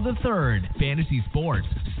 Ferrero III, fantasy sports,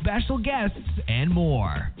 special guests, and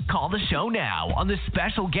more. Call the show now on the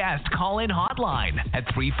special guest call-in hotline at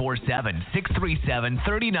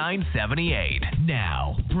 347-637-3978.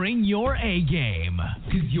 Now, bring your A game,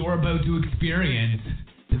 because you're about to experience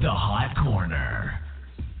the Hot Corner.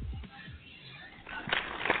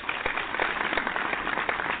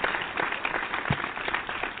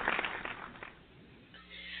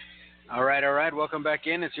 All right. Welcome back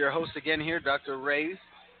in. It's your host again here, Dr. Ray.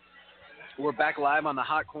 We're back live on the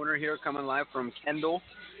Hot Corner here, coming live from Kendall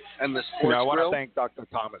and the Sports Grill. I want to thank Dr.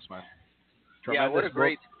 Thomas, man. Tremendous what a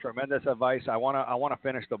great book, tremendous advice. I want to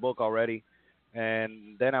finish the book already,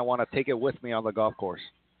 and then I want to take it with me on the golf course.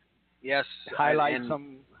 Yes, highlight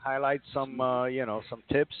some some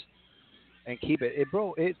tips, and keep it.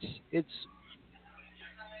 Bro, it's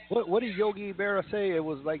what did Yogi Berra say? It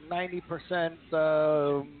was like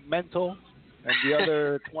 90% mental, and the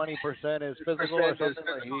other 20% is physical or something.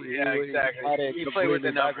 Exactly. He played with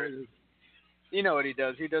the numbers. You know what he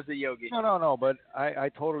does. He does the yogi. No. But I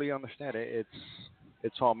totally understand it.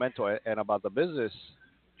 It's all mental and about the business,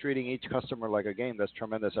 treating each customer like a game. That's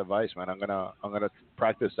tremendous advice, man. I'm gonna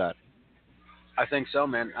practice that. I think so,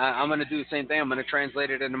 man. I'm going to do the same thing. I'm going to translate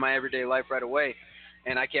it into my everyday life right away.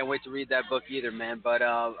 And I can't wait to read that book either, man. But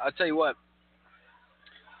I'll tell you what.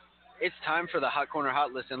 It's time for the Hot Corner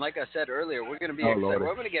Hot List. And like I said earlier, we're going to be excited.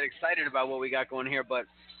 We're going to get excited about what we got going here. But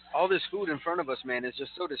all this food in front of us, man, is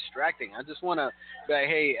just so distracting. I just want to say,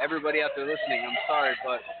 hey, everybody out there listening, I'm sorry,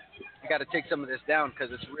 but I got to take some of this down because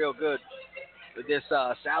it's real good. This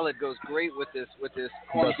salad goes great with this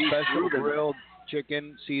corned beef. Special grilled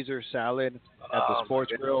chicken Caesar salad at the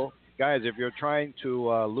Sports Grill. Guys, if you're trying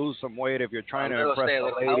to lose some weight, if you're trying to impress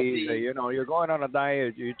the ladies, you're going on a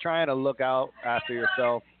diet, you're trying to look out after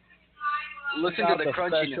yourself. Listen to the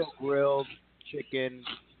crunchiness. Special grilled chicken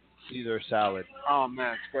Caesar salad. Oh,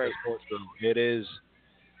 man, it's great. It is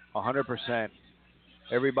 100%.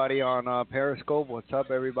 Everybody on Periscope, what's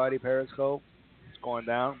up, everybody, Periscope? It's going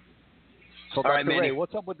down. So, Dr. Ray,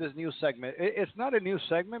 what's up with this new segment? It's not a new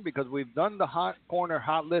segment because we've done the Hot Corner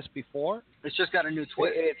Hot List before. It's just got a new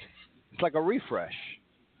twist. It's like a refresh.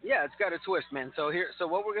 Yeah, it's got a twist, man. So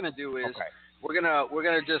what we're gonna do is we're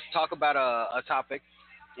gonna just talk about a topic,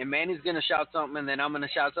 and Manny's gonna shout something, and then I'm gonna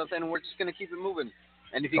shout something, and we're just gonna keep it moving.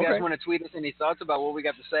 And if you guys want to tweet us any thoughts about what we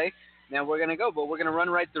got to say, now we're gonna go. But we're gonna run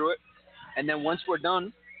right through it, and then once we're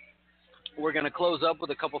done, we're gonna close up with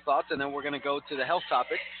a couple thoughts, and then we're gonna go to the health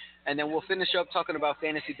topic. And then we'll finish up talking about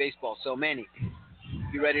fantasy baseball. So, Manny,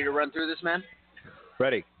 you ready to run through this, man?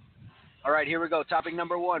 Ready. All right, here we go. Topic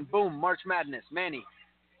number 1. Boom, March Madness. Manny.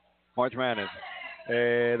 March Madness.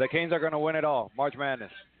 The Canes are going to win it all. March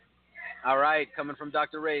Madness. All right, coming from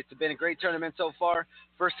Dr. Ray. It's been a great tournament so far.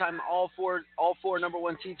 First time all four number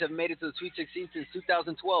 1 seeds have made it to the Sweet 16 since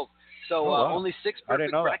 2012. So only 6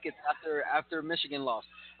 perfect brackets after Michigan lost.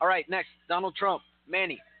 All right, next, Donald Trump.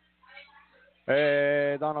 Manny.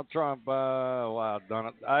 Hey, Donald Trump.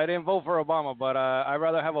 Donald. I didn't vote for Obama, but I'd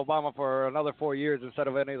rather have Obama for another 4 years instead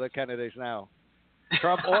of any of the candidates now.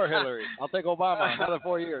 Trump or Hillary. I'll take Obama another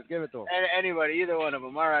 4 years. Give it to him. Anybody, either one of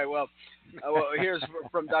them. All right, well here's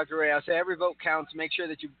from Dr. Ray. I say every vote counts. Make sure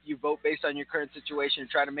that you vote based on your current situation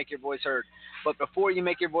and try to make your voice heard. But before you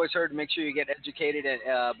make your voice heard, make sure you get educated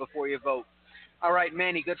before you vote. All right,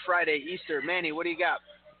 Manny, Good Friday, Easter. Manny, what do you got?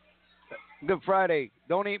 Good Friday.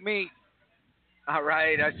 Don't eat meat. All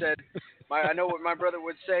right, I said, I know what my brother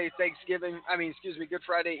would say. Good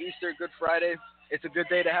Friday, Easter, Good Friday. It's a good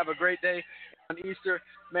day to have a great day on Easter.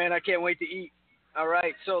 Man, I can't wait to eat. All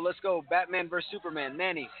right, so let's go. Batman versus Superman.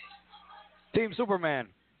 Manny. Team Superman.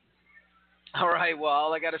 All right, well,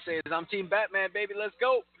 all I got to say is I'm Team Batman, baby. Let's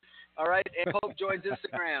go. All right, and Pope joins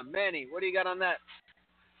Instagram. Manny, what do you got on that?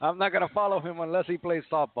 I'm not going to follow him unless he plays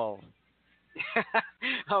softball.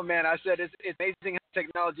 Oh, man, I said it's amazing how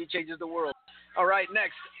technology changes the world. All right,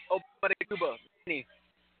 next, Obama to Cuba.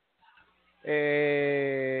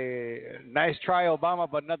 Nice try, Obama,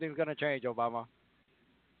 but nothing's going to change, Obama.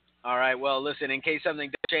 All right, well, listen, in case something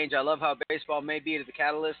does change, I love how baseball may be the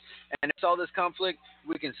catalyst. And it's all this conflict,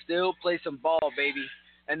 we can still play some ball, baby.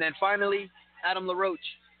 And then finally, Adam LaRoche.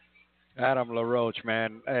 Adam LaRoche,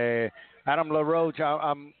 man. Adam LaRoche,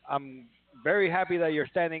 I'm very happy that you're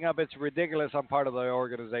standing up. It's ridiculous I'm part of the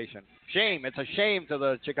organization. Shame. It's a shame to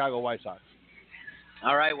the Chicago White Sox.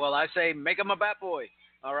 All right, well, I say make him a bat boy.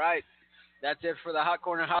 All right. That's it for the Hot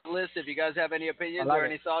Corner Hot List. If you guys have any opinions or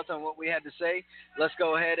any thoughts on what we had to say, let's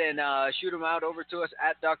go ahead and shoot them out over to us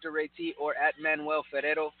at Dr. Ray T or at Manuel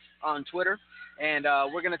Ferrero on Twitter. And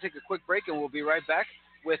we're going to take a quick break, and we'll be right back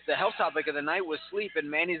with the health topic of the night with sleep. And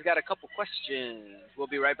Manny's got a couple questions. We'll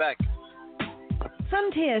be right back.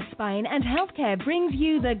 Frontier Spine and Healthcare brings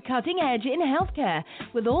you the cutting edge in healthcare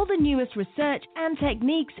with all the newest research and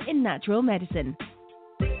techniques in natural medicine.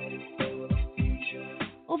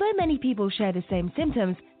 Although many people share the same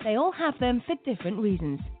symptoms, they all have them for different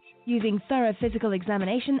reasons. Using thorough physical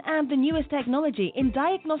examination and the newest technology in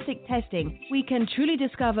diagnostic testing, we can truly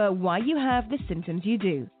discover why you have the symptoms you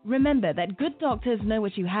do. Remember that good doctors know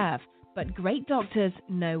what you have, but great doctors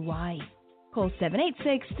know why. Call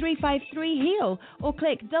 786-353-HEAL or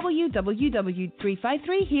click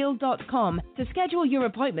www.353heal.com to schedule your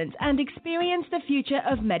appointment and experience the future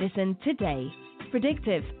of medicine today.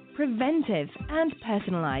 Predictive, preventive, and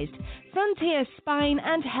personalized. Frontier Spine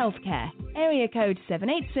and Healthcare. Area code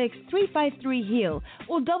 786-353-HEAL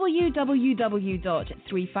or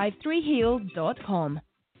www.353heal.com.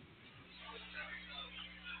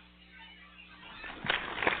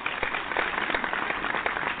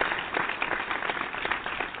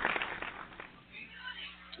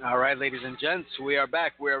 All right, ladies and gents, we are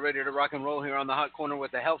back. We are ready to rock and roll here on the Hot Corner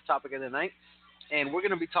with the health topic of the night. And we're going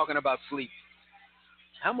to be talking about sleep.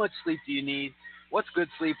 How much sleep do you need? What's good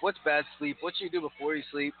sleep? What's bad sleep? What should you do before you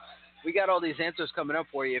sleep? We got all these answers coming up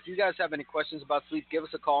for you. If you guys have any questions about sleep, give us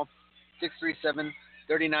a call,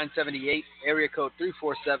 637-3978, area code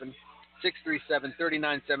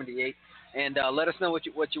 347-637-3978, and let us know what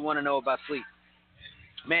you want to know about sleep.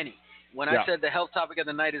 Manny, when I said the health topic of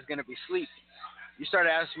the night is going to be sleep, you started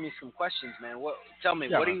asking me some questions, man. Tell me,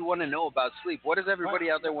 what do you want to know about sleep? What does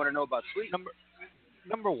everybody out there want to know about sleep?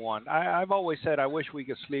 Number one, I've always said I wish we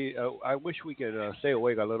could sleep. I wish we could stay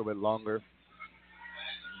awake a little bit longer,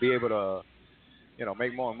 be able to,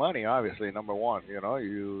 make more money. Obviously, number one,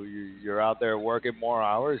 you're out there working more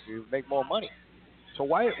hours, you make more money. So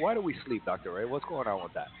why do we sleep, Dr. Ray? What's going on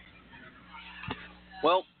with that?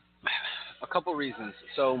 Well, a couple reasons.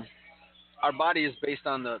 So our body is based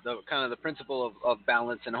on the kind of the principle of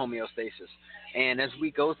balance and homeostasis. And as we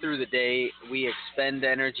go through the day, we expend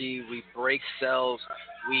energy, we break cells,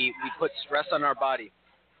 we put stress on our body,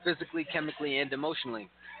 physically, chemically, and emotionally.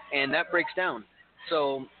 And that breaks down.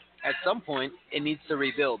 So at some point, it needs to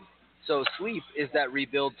rebuild. So sleep is that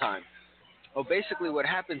rebuild time. Well, basically what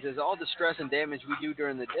happens is all the stress and damage we do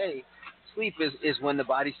during the day, sleep is when the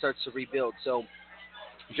body starts to rebuild. So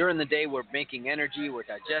during the day, we're making energy, we're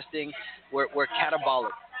digesting, we're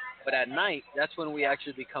catabolic. But at night, that's when we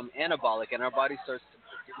actually become anabolic, and our body starts to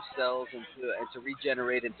produce cells and to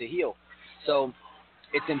regenerate and to heal. So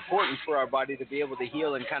it's important for our body to be able to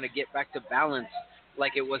heal and kind of get back to balance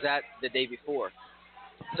like it was at the day before.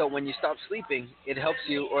 So when you stop sleeping, it helps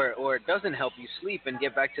you, or it doesn't help you sleep and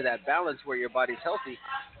get back to that balance where your body's healthy,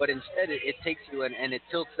 but instead it takes you and it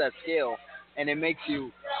tilts that scale, and it makes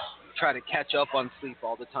you try to catch up on sleep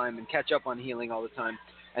all the time and catch up on healing all the time,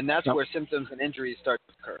 and that's where symptoms and injuries start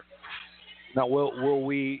to occur. Now, will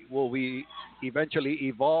we eventually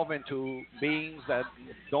evolve into beings that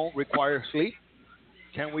don't require sleep?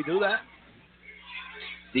 Can we do that?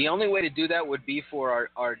 The only way to do that would be for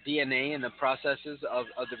our DNA and the processes of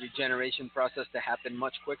the regeneration process to happen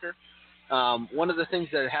much quicker. One of the things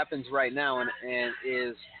that happens right now and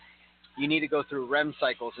is you need to go through REM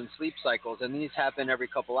cycles and sleep cycles, and these happen every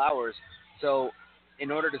couple hours. So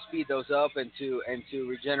in order to speed those up and to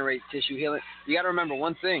regenerate tissue healing, you got to remember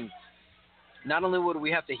one thing. Not only would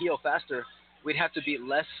we have to heal faster, we'd have to be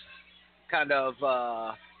less kind of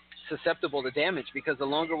susceptible to damage, because the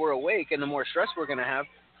longer we're awake and the more stress we're going to have,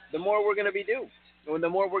 the more we're going to be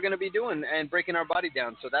doing and breaking our body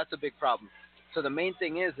down. So that's a big problem. So the main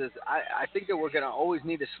thing is I think that we're going to always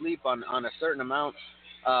need to sleep on a certain amount,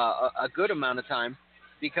 a good amount of time,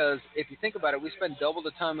 because if you think about it, we spend double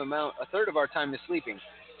the time amount, a third of our time is sleeping.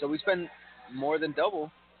 So we spend more than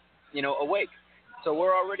double, awake. So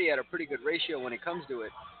we're already at a pretty good ratio when it comes to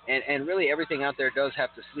it. And really everything out there does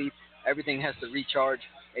have to sleep. Everything has to recharge.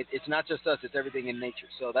 It's not just us, it's everything in nature.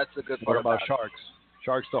 So that's the good part about it. What about sharks?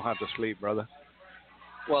 Sharks don't have to sleep, brother.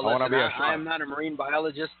 Well, listen, I am not a marine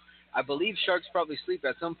biologist. I believe sharks probably sleep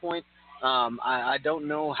at some point. I don't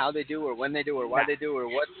know how they do or when they do or why they do or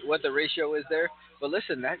what the ratio is there. But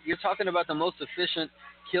listen, you're talking about the most efficient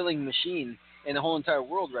killing machine in the whole entire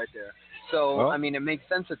world right there. So, I mean, it makes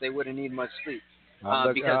sense that they wouldn't need much sleep.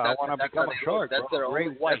 Because I want to become a shark. That's their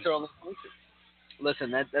only function.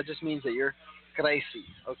 Listen, that just means that you're crazy,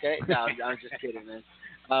 okay? No, I'm just kidding, man.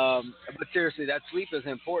 But seriously, that sleep is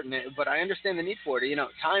important. But I understand the need for it.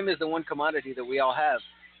 Time is the one commodity that we all have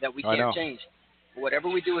that we can't change. Whatever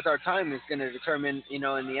we do with our time is going to determine, in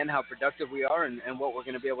the end, how productive we are and what we're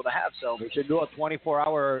going to be able to have. So we should do a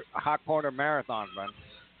 24-hour Hot Corner marathon, man.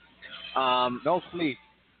 No sleep.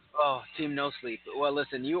 Oh, team no sleep. Well,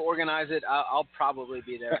 listen, you organize it. I'll probably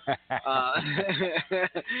be there.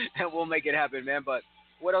 And we'll make it happen, man. But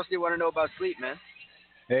what else do you want to know about sleep, man?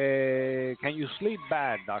 Can you sleep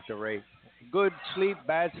bad, Dr. Ray? Good sleep,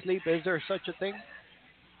 bad sleep. Is there such a thing?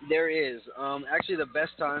 There is. Actually, the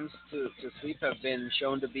best times to sleep have been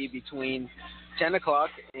shown to be between 10 o'clock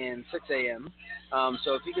and 6 a.m.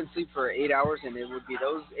 So if you can sleep for 8 hours, and it would be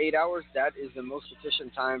those 8 hours, that is the most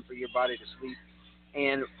efficient time for your body to sleep.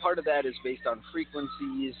 And part of that is based on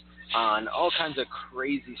frequencies, on all kinds of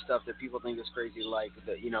crazy stuff that people think is crazy, like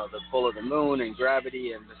the pull of the moon and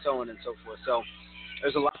gravity and so on and so forth. So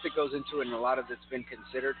there's a lot that goes into it, and a lot of it's been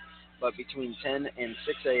considered. But between 10 and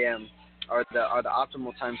 6 a.m. are the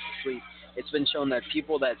optimal times to sleep. It's been shown that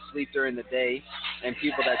people that sleep during the day and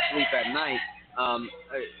people that sleep at night,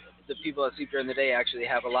 the people that sleep during the day actually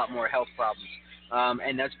have a lot more health problems.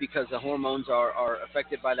 And that's because the hormones are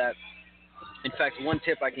affected by that. In fact, one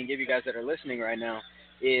tip I can give you guys that are listening right now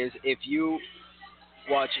is if you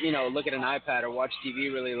watch, look at an iPad or watch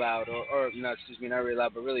TV really loud, or no, excuse me, not really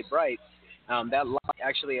loud, but really bright, that light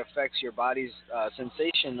actually affects your body's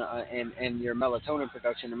sensation and your melatonin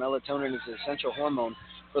production. And melatonin is an essential hormone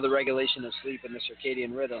for the regulation of sleep and the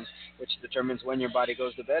circadian rhythm, which determines when your body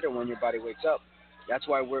goes to bed and when your body wakes up. That's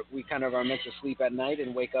why we kind of are meant to sleep at night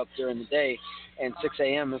and wake up during the day, and 6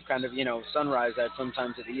 a.m. is kind of, sunrise at some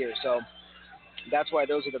times of the year. So that's why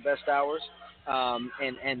those are the best hours,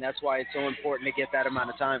 and that's why it's so important to get that amount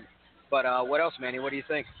of time. But what else, Manny? What do you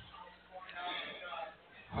think?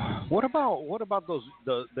 What about those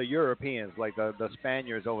the Europeans, like the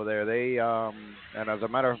Spaniards over there? They and as a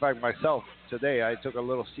matter of fact, myself today I took a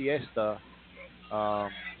little siesta.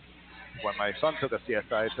 When my son took a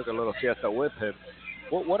siesta, I took a little siesta with him.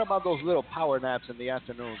 What about those little power naps in the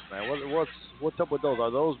afternoons, man? What's up with those?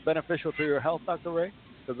 Are those beneficial to your health, Dr. Ray?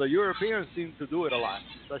 Because the Europeans seem to do it a lot,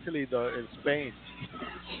 especially in Spain.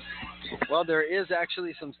 Well, there is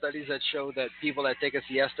actually some studies that show that people that take a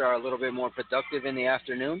siesta are a little bit more productive in the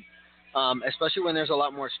afternoon, especially when there's a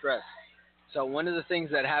lot more stress. So one of the things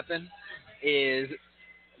that happen is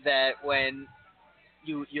that when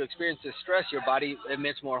you experience this stress, your body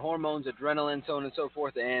emits more hormones, adrenaline, so on and so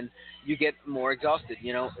forth, and you get more exhausted.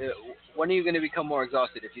 When are you going to become more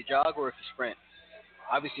exhausted? If you jog or if you sprint?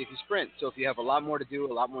 Obviously, if you sprint. So if you have a lot more to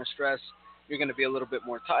do, a lot more stress, you're going to be a little bit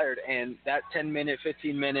more tired. And that 10-minute,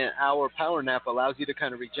 15-minute, hour power nap allows you to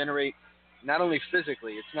kind of regenerate, not only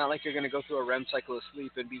physically. It's not like you're going to go through a REM cycle of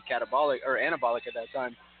sleep and be catabolic or anabolic at that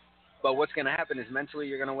time. But what's going to happen is mentally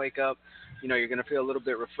you're going to wake up, you're going to feel a little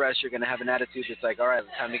bit refreshed. You're going to have an attitude that's like, all right, it's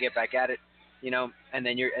time to get back at it, and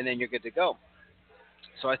then you're good to go.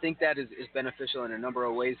 So I think that is beneficial in a number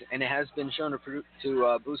of ways, and it has been shown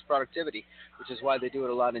to boost productivity, which is why they do it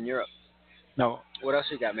a lot in Europe. No. What else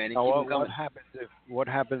you got, Manny? What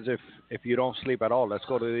happens if you don't sleep at all? Let's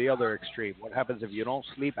go to the other extreme. What happens if you don't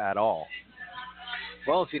sleep at all?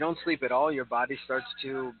 Well, if you don't sleep at all, your body starts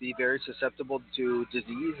to be very susceptible to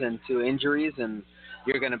disease and to injuries, and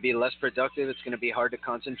you're going to be less productive. It's going to be hard to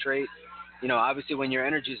concentrate. Obviously, when your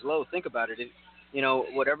energy is low, think about it.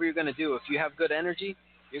 Whatever you're going to do, if you have good energy,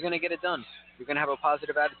 you're going to get it done. You're going to have a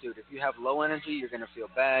positive attitude. If you have low energy, you're going to feel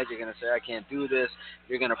bad. You're going to say, I can't do this.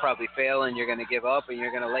 You're going to probably fail, and you're going to give up, and you're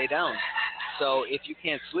going to lay down. So if you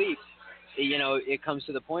can't sleep, it comes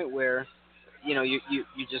to the point where you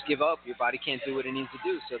just give up. Your body can't do what it needs to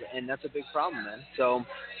do. And that's a big problem, man. So,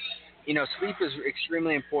 sleep is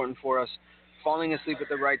extremely important for us. Falling asleep at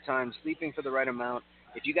the right time, sleeping for the right amount.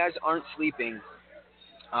 If you guys aren't sleeping,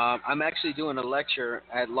 I'm actually doing a lecture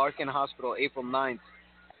at Larkin Hospital April 9th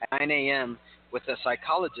at 9 a.m. with a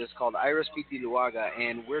psychologist called Iris Piti-Luaga,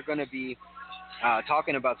 and we're going to be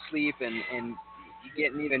talking about sleep and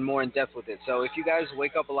getting even more in depth with it. So if you guys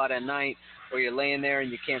wake up a lot at night, or you're laying there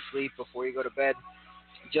and you can't sleep before you go to bed,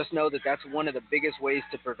 just know that that's one of the biggest ways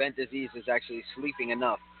to prevent disease is actually sleeping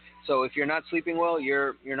enough. So if you're not sleeping well,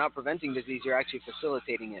 you're not preventing disease, you're actually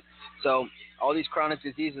facilitating it. So all these chronic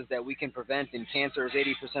diseases that we can prevent, and cancer is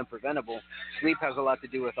 80% preventable, sleep has a lot to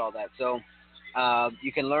do with all that. So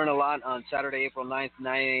you can learn a lot on Saturday, April 9th,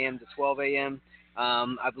 9 a.m. to 12 a.m.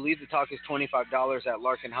 I believe the talk is $25 at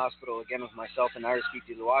Larkin Hospital, again with myself and Iris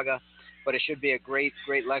Piti-Luaga. But it should be a great,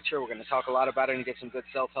 great lecture. We're going to talk a lot about it and get some good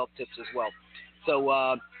self-help tips as well. So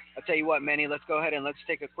I'll tell you what, Manny, let's go ahead and let's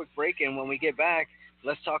take a quick break. And when we get back,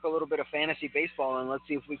 let's talk a little bit of fantasy baseball, and let's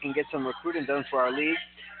see if we can get some recruiting done for our league.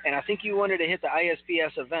 And I think you wanted to hit the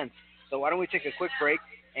ISPS events. So why don't we take a quick break?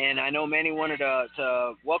 And I know Manny wanted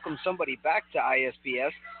to welcome somebody back to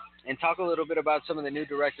ISPS and talk a little bit about some of the new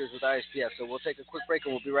directors with ISPS. So we'll take a quick break,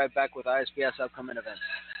 and we'll be right back with ISPS upcoming events.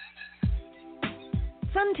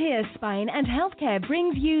 Frontier Spine and Healthcare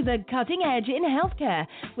brings you the cutting edge in healthcare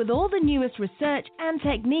with all the newest research and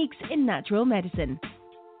techniques in natural medicine.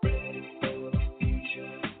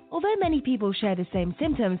 Although many people share the same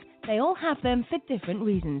symptoms, they all have them for different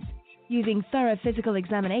reasons. Using thorough physical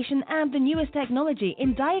examination and the newest technology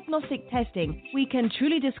in diagnostic testing, we can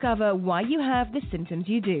truly discover why you have the symptoms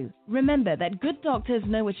you do. Remember that good doctors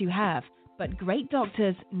know what you have, but great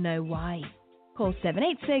doctors know why. Call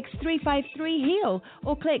 786-353-HEAL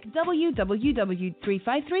or click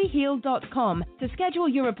www.353heal.com to schedule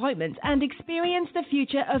your appointment and experience the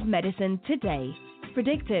future of medicine today.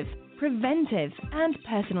 Predictive, preventive, and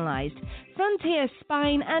personalized. Frontier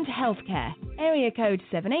Spine and Healthcare. Area code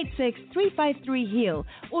 786-353-HEAL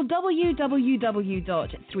or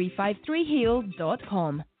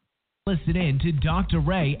www.353heal.com. Listen in to Dr.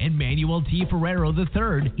 Ray and Manuel T. Ferrero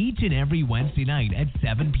III each and every Wednesday night at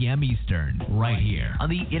 7 p.m. Eastern, right here on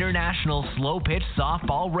the International Slow Pitch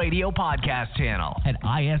Softball Radio Podcast channel at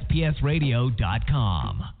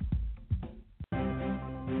ispsradio.com.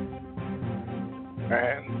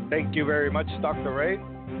 And thank you very much, Dr. Ray.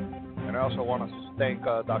 And I also want to thank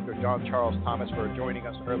Dr. John Charles Thomas for joining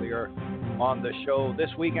us earlier on the show. This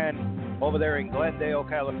weekend, over there in Glendale,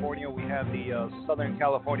 California, we have the Southern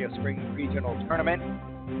California Spring Regional Tournament,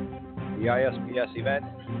 the ISPS event,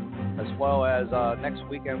 as well as next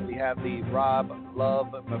weekend we have the Rob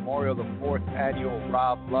Love Memorial, the 4th annual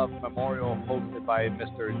Rob Love Memorial, hosted by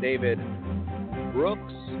Mr. David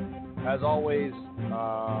Brooks. As always,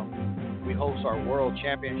 we host our World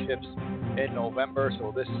Championships in November,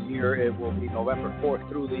 so this year it will be November 4th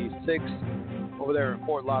through the 6th over there in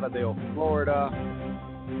Fort Lauderdale, Florida.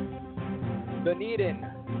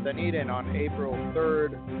 Dunedin on April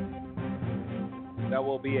 3rd. That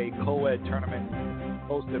will be a co-ed tournament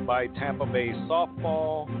hosted by Tampa Bay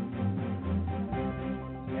Softball.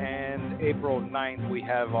 And April 9th, we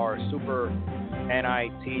have our Super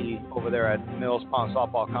NIT over there at Mills Pond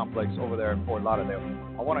Softball Complex over there in Fort Lauderdale.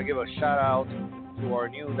 I want to give a shout out to our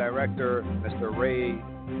new director, Mr. Ray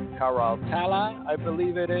Caraltala, I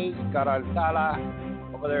believe it is, Caraltala,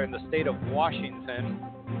 over there in the state of Washington.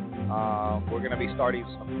 We're going to be starting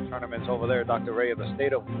some tournaments over there, Dr. Ray, in the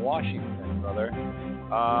state of Washington, brother.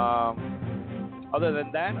 Other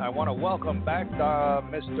than that, I want to welcome back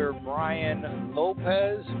Mr. Brian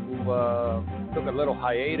Lopez, who took a little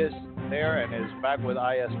hiatus there and is back with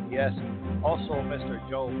ISPS. Also, Mr.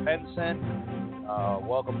 Joe Penson.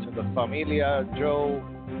 Welcome to the Familia, Joe,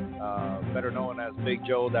 better known as Big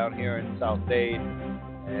Joe down here in South Dade,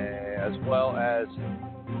 as well as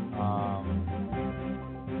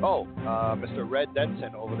Mr. Red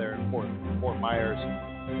Denson over there in Fort Myers.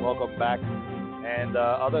 Welcome back. And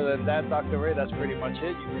other than that, Dr. Ray, that's pretty much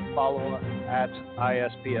it. You can follow us at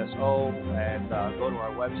ISPSO and go to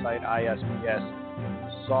our website,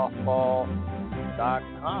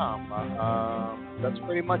 ispssoftball.com. That's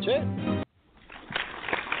pretty much it.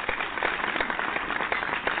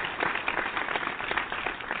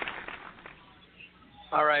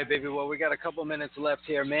 All right, baby. Well, we got a couple minutes left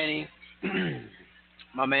here. Manny,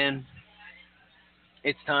 my man,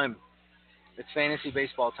 it's time. It's fantasy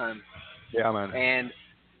baseball time. Yeah, man. And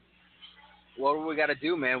what do we got to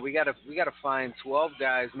do, man? We got to find 12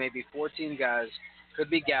 guys, maybe 14 guys. Could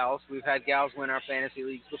be gals. We've had gals win our fantasy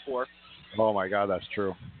leagues before. Oh, my God, that's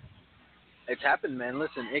true. It's happened, man.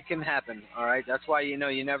 Listen, it can happen, all right? That's why, you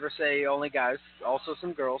never say only guys, also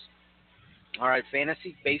some girls. All right,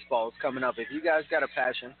 fantasy baseball is coming up. If you guys got a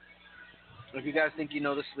passion, if you guys think you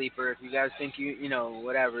know the sleeper, if you guys think you know,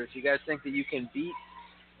 whatever, if you guys think that you can beat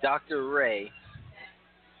Dr. Ray,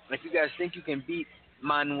 if you guys think you can beat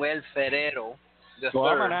Manuel Ferrero, so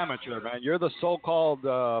I'm an amateur, man. You're the so-called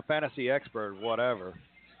fantasy expert, whatever.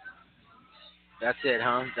 That's it,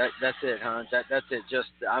 huh? That's it, huh? That's it.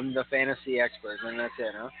 Just I'm the fantasy expert, and that's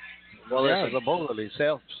it, huh? Well, yeah, listen, supposedly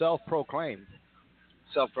self-proclaimed.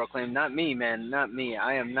 Self-proclaimed, not me, man, not me.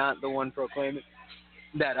 I am not the one proclaiming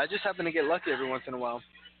that. I just happen to get lucky every once in a while.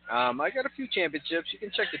 I got a few championships. You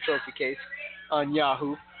can check the trophy case on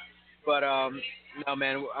Yahoo. But no,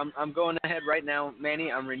 man, I'm going ahead right now,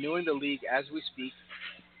 Manny. I'm renewing the league as we speak.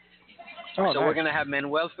 So nice. We're gonna have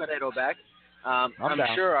Manuel Ferrero back. I'm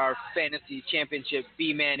sure our fantasy championship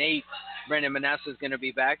B-Man 8, Brandon Manassa, is gonna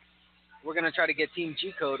be back. We're gonna try to get Team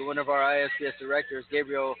G Code, one of our ISPS directors,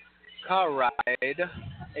 Gabriel Carride,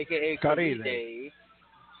 a.k.a. Caride.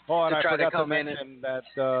 Oh, and I forgot to mention that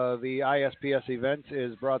the ISPS event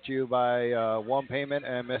is brought to you by One Payment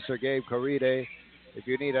and Mr. Gabe Caride. If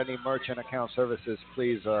you need any merchant account services,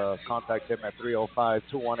 please contact him at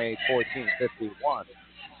 305-218-1451.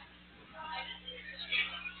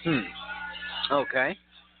 Okay.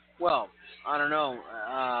 Well, I don't know.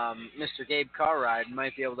 Mr. Gabe Carride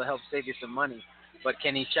might be able to help save you some money, but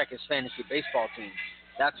can he check his fantasy baseball team?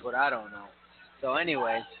 That's what I don't know. So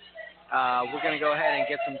anyway, we're going to go ahead and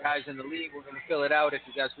get some guys in the league. We're going to fill it out if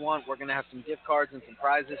you guys want. We're going to have some gift cards and some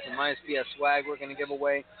prizes, some ISPS swag we're going to give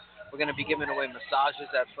away. We're going to be giving away massages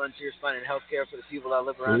at Frontiers Fun and Healthcare for the people that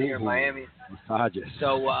live around here in Miami. Massages.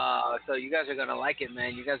 So you guys are going to like it,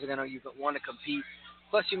 man. You guys are going to want to compete.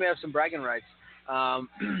 Plus, you may have some bragging rights.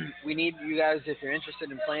 We need you guys, if you're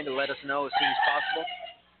interested in playing, to let us know as soon as possible,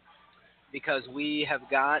 because we have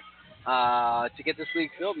got to get this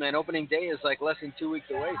league filled, man. Opening day is like less than 2 weeks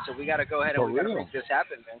away, so we got to go ahead and we got to make this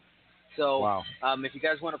happen, man. So if you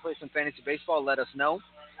guys want to play some fantasy baseball, let us know.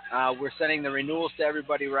 We're sending the renewals to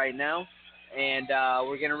everybody right now, and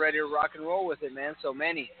we're getting ready to rock and roll with it, man. So,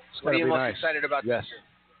 Manny, what are you most excited about this year?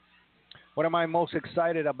 What am I most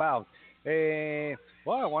excited about?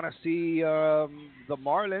 Well, I want to see the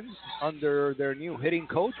Marlins under their new hitting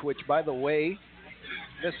coach, which, by the way,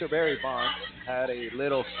 Mr. Barry Bonds had a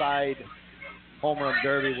little side home run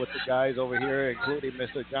derby with the guys over here, including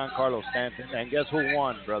Mr. Giancarlo Stanton. And guess who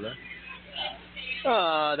won, brother?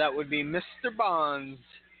 That would be Mr. Bonds.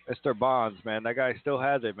 Mr. Bonds, man. That guy still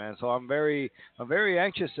has it, man. So I'm very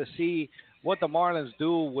anxious to see what the Marlins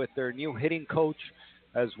do with their new hitting coach,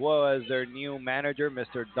 as well as their new manager,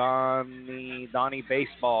 Mr. Donnie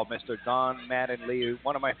Baseball, Mr. Don Mattingly,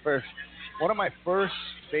 one of my first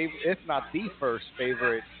favorite, if not the first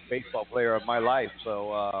favorite baseball player of my life.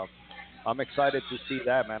 So I'm excited to see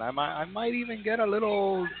that, man. I might even get a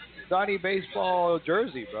little Donnie Baseball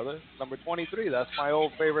jersey, brother, number 23. That's my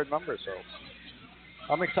old favorite number, so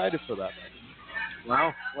I'm excited for that, man.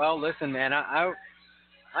 Wow. Well, listen, man, I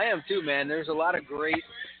am too, man. There's a lot of great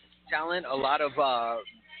talent, a lot of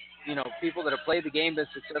people that have played the game, been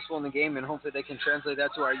successful in the game, and hopefully they can translate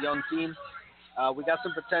that to our young team. We got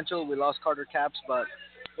some potential. We lost Carter Capps, but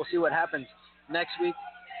we'll see what happens next week.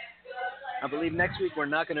 I believe next week we're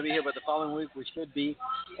not going to be here, but the following week we should be.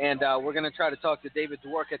 And we're going to try to talk to David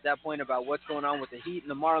Dwork at that point about what's going on with the Heat and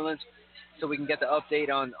the Marlins, so we can get the update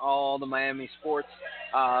on all the Miami sports.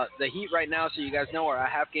 The Heat right now, so you guys know, are a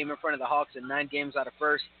half game in front of the Hawks and 9 games out of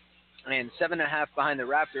first, and 7.5 behind the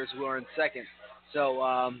Raptors, who are in second.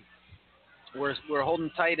 So we're holding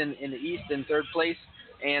tight in the East in third place,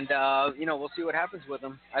 and we'll see what happens with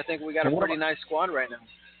them. I think we got a pretty nice squad right now.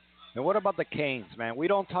 And what about the Canes, man? We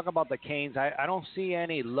don't talk about the Canes. I don't see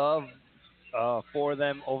any love for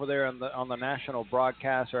them over there on the national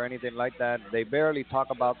broadcast or anything like that. They barely talk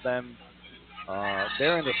about them.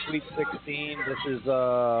 They're in the Sweet 16. This is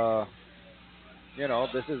a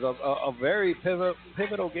very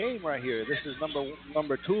pivotal game right here. This is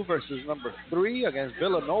number 2 versus number 3 against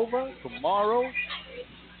Villanova tomorrow.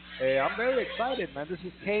 I'm very excited, man. This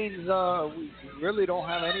is Canes. We really don't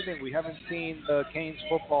have anything. We haven't seen Canes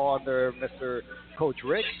football under Mr. Coach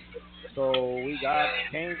Rick. So we got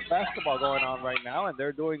Canes basketball going on right now, and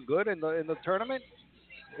they're doing good in the tournament.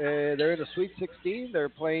 They're in the Sweet 16. They're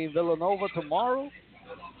playing Villanova tomorrow.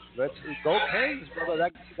 Let's go Canes,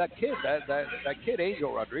 brother. That kid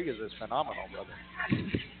Angel Rodriguez is phenomenal, brother.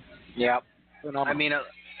 Yeah. Phenomenal. I mean,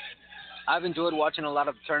 I've enjoyed watching a lot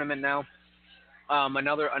of the tournament now.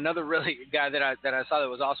 Another really guy that I saw that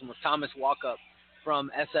was awesome was Thomas Walkup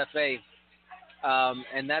from SFA,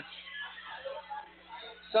 and that's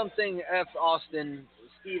something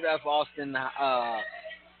Steve F. Austin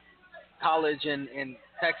College in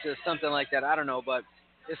Texas, something like that. I don't know, but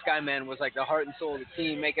this guy, man, was like the heart and soul of the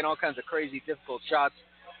team, making all kinds of crazy, difficult shots,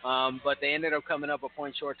 but they ended up coming up a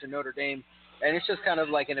point short to Notre Dame, and it's just kind of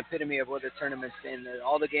like an epitome of what the tournament's been.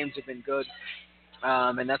 All the games have been good.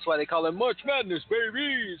 And that's why they call it March Madness,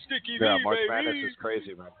 baby. Sticky yeah, V, March baby. Madness is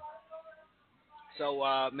crazy, man. So,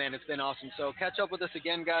 man, it's been awesome. So catch up with us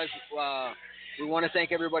again, guys. We want to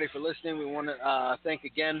thank everybody for listening. We want to thank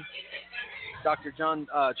again Dr. John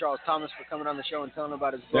Charles Thomas for coming on the show and telling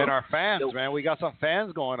about his book. And our fans, man. We got some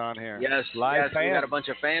fans going on here. Yes, live fans. We got a bunch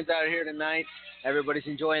of fans out here tonight. Everybody's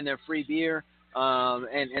enjoying their free beer.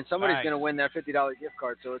 And somebody's going to win their $50 gift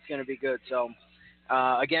card, so it's going to be good. So,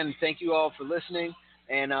 again, thank you all for listening,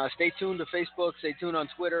 and stay tuned to Facebook, stay tuned on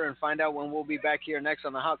Twitter, and find out when we'll be back here next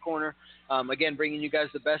on the Hot Corner. Again, bringing you guys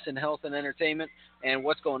the best in health and entertainment and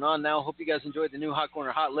what's going on now. Hope you guys enjoyed the new Hot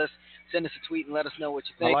Corner Hot List. Send us a tweet and let us know what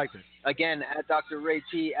you think. I like it. Again, at Dr. Ray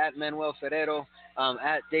T, at Manuel Ferrero,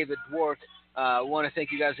 at David Dwork. I want to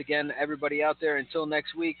thank you guys again, everybody out there. Until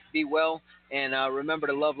next week, be well, and remember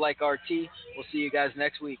to love like RT. We'll see you guys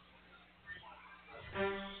next week.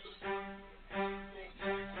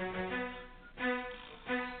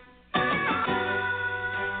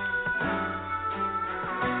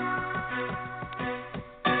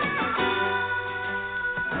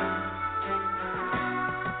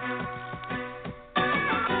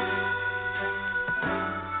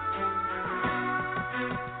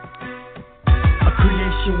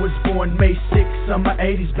 Was born May 6th, I'm my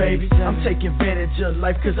 80s baby. I'm taking advantage of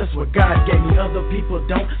life cause that's what God gave me. Other people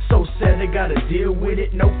don't, so sad they gotta deal with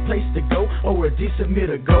it. No place to go or a decent meal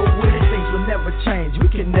to go with it. Things will never change, we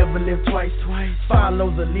can never live twice. Follow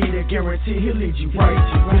the leader, guarantee he'll lead you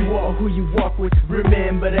right. You are who you walk with,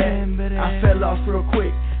 remember that. I fell off real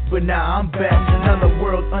quick, but now I'm back. Now the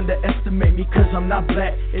world underestimate me cause I'm not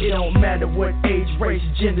black. It don't matter what age, race,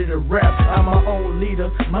 gender to rap. I'm my own leader,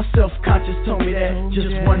 my self-conscious told me that. Just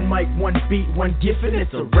one mic, one beat, one gift, and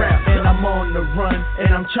it's a rap. And I'm on the run,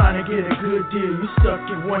 and I'm trying to get a good deal. You stuck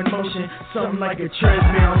in one motion, something like a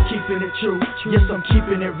treadmill. I'm keeping it true, yes I'm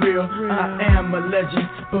keeping it real. I am a legend,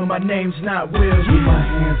 but my name's not Will. With my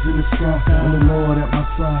hands in the sky, and the Lord at my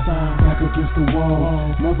side. Back against the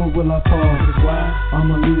wall, never will I fall.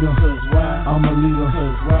 I'm a leader. leader, cause why? I'm a leader,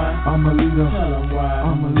 cause why? I'm a leader, tell 'em why?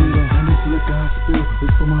 I'm a leader, and this liquor I spill is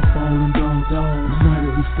for my fallen dogs.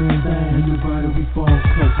 United we stand, and divided we fall.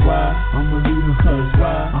 Cause why? I'm a leader, cause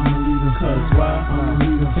why? I'm a leader, cause why? I'm a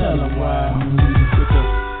leader, tell 'em why? I'm a leader.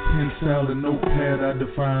 Pen, style, and notepad, I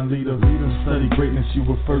define leader. To study greatness, you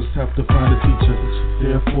will first have to find a teacher.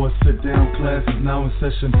 Therefore, sit down, class is now in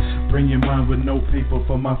session. Bring your mind with no paper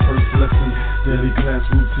for my first lesson. Daily class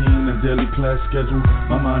routine and daily class schedule.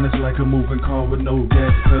 My mind is like a moving car with no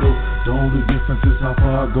gas pedal. The only difference is how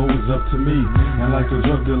far I go is up to me. And like a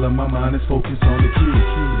drug dealer, my mind is focused on the key.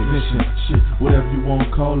 Ignition, shit, whatever you want to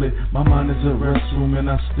call it. My mind is a restroom and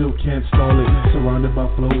I still can't stall it. Surrounded by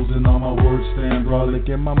flows and all my words stand brolic.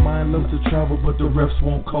 And my mind loves to travel, but the refs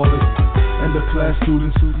won't call it. And the class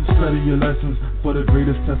students study your lessons, for the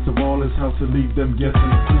greatest test of all is how to leave them guessing.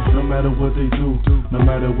 No matter what they do, no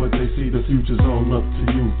matter what they see, the future's all up to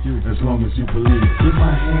you, as long as you believe. With my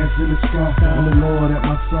hands in the sky, and the Lord at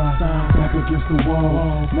my side, back against the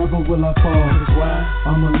wall, never will I fall. Cause why?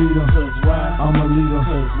 I'm a leader, cause why? I'm a leader,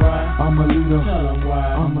 cause why? I'm a leader, tell 'em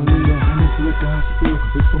why? I'm a leader, and this liquor I spill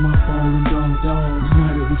is for my fallen dogs.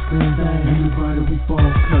 United we stand, and divided we fall.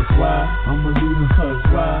 Cause why? I'm a leader, cause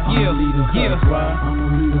why? I'm a leader, cause why? I'm a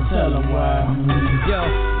leader, tell 'em why? I'm a leader. Yo,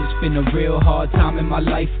 it's been a real hard time in my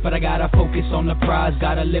life, but I gotta focus on the prize,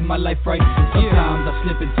 gotta live my life right. And sometimes I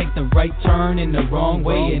slip and take the right turn in the wrong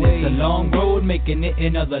way, and it's a long road, making it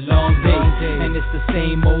another long day. And it's the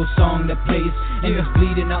same old song that plays, and it's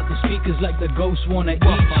bleeding out the speakers like the ghost wanna eat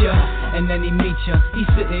ya. And then he meet ya, he's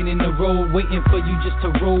sitting in the road, waiting for you just to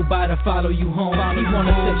roll by to follow you home. He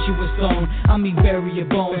wanna set you in stone, I mean bury your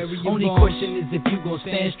bones. Only question is if you gon'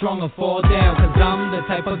 stand strong or fall down. Cause I'm the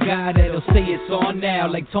type of guy that'll say it's on now,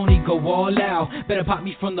 like Tony go all out. Better pop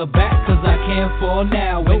me from the back, cause I can't fall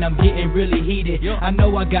now. When I'm getting really heated, I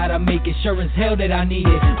know I gotta make it, sure as hell that I need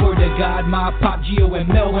it. Word to God, my pop, Gio, and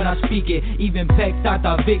Mel when I speak it. Even Peck,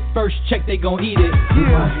 Tata, Vic, first check, they gon' eat it. With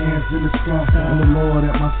my hands in the sky, and the Lord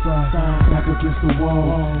at my side, back against the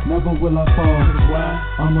wall, never will I fall. Cause why?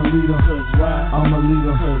 I'm a leader, cause why? I'm a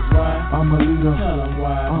leader, cause why? I'm a leader, tell 'em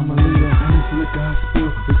why? I'm a leader, and this liquor I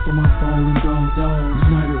spill is for my fallen dogs.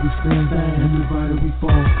 United we stand, and divided we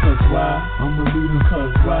fall. Cause why? I'm a leader,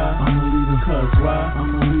 cause why? I'm a leader, cause why? I'm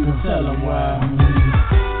a leader, tell 'em why? I'm a leader.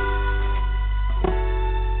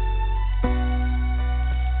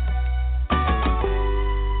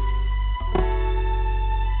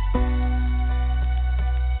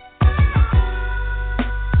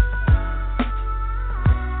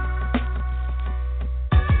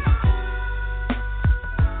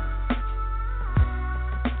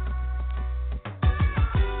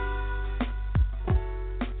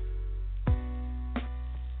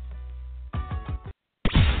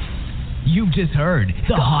 You've just heard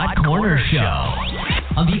The Hot Corner Show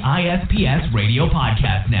on the ISPS Radio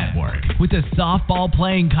Podcast Network with the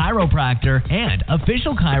softball-playing chiropractor and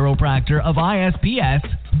official chiropractor of ISPS,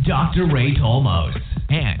 Dr. Ray Tolmos,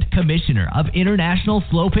 and Commissioner of International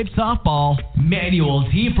Slow Pitch Softball, Manuel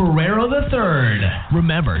T. Ferrero III.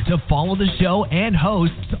 Remember to follow the show and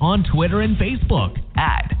hosts on Twitter and Facebook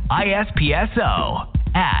at ISPSO,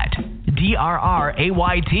 at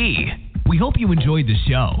DRRAYT. We hope you enjoyed the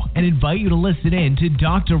show and invite you to listen in to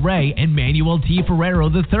Dr. Ray and Manuel T. Ferrero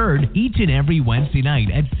III each and every Wednesday night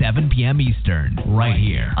at 7 p.m. Eastern, right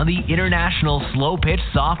here on the International Slow Pitch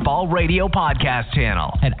Softball Radio Podcast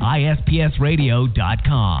channel at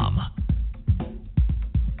ispsradio.com.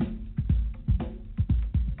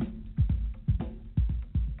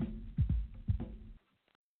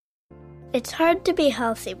 It's hard to be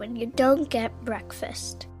healthy when you don't get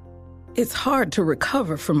breakfast. It's hard to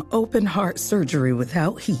recover from open heart surgery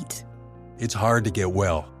without heat. It's hard to get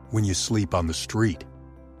well when you sleep on the street.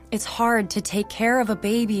 It's hard to take care of a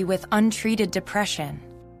baby with untreated depression.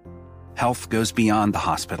 Health goes beyond the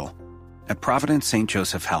hospital. At Providence St.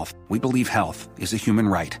 Joseph Health, we believe health is a human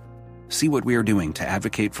right. See what we are doing to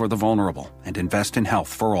advocate for the vulnerable and invest in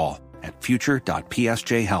health for all at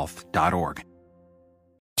future.psjhealth.org.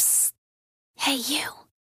 Psst. Hey, you.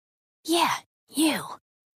 Yeah, you.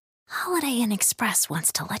 Holiday Inn Express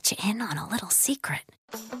wants to let you in on a little secret.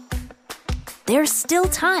 There's still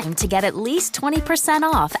time to get at least 20%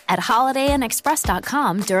 off at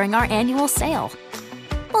holidayinexpress.com during our annual sale.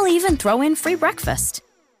 We'll even throw in free breakfast.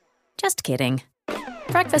 Just kidding.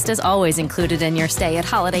 Breakfast is always included in your stay at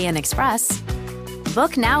Holiday Inn Express.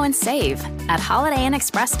 Book now and save at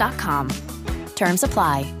holidayinexpress.com. Terms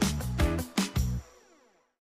apply.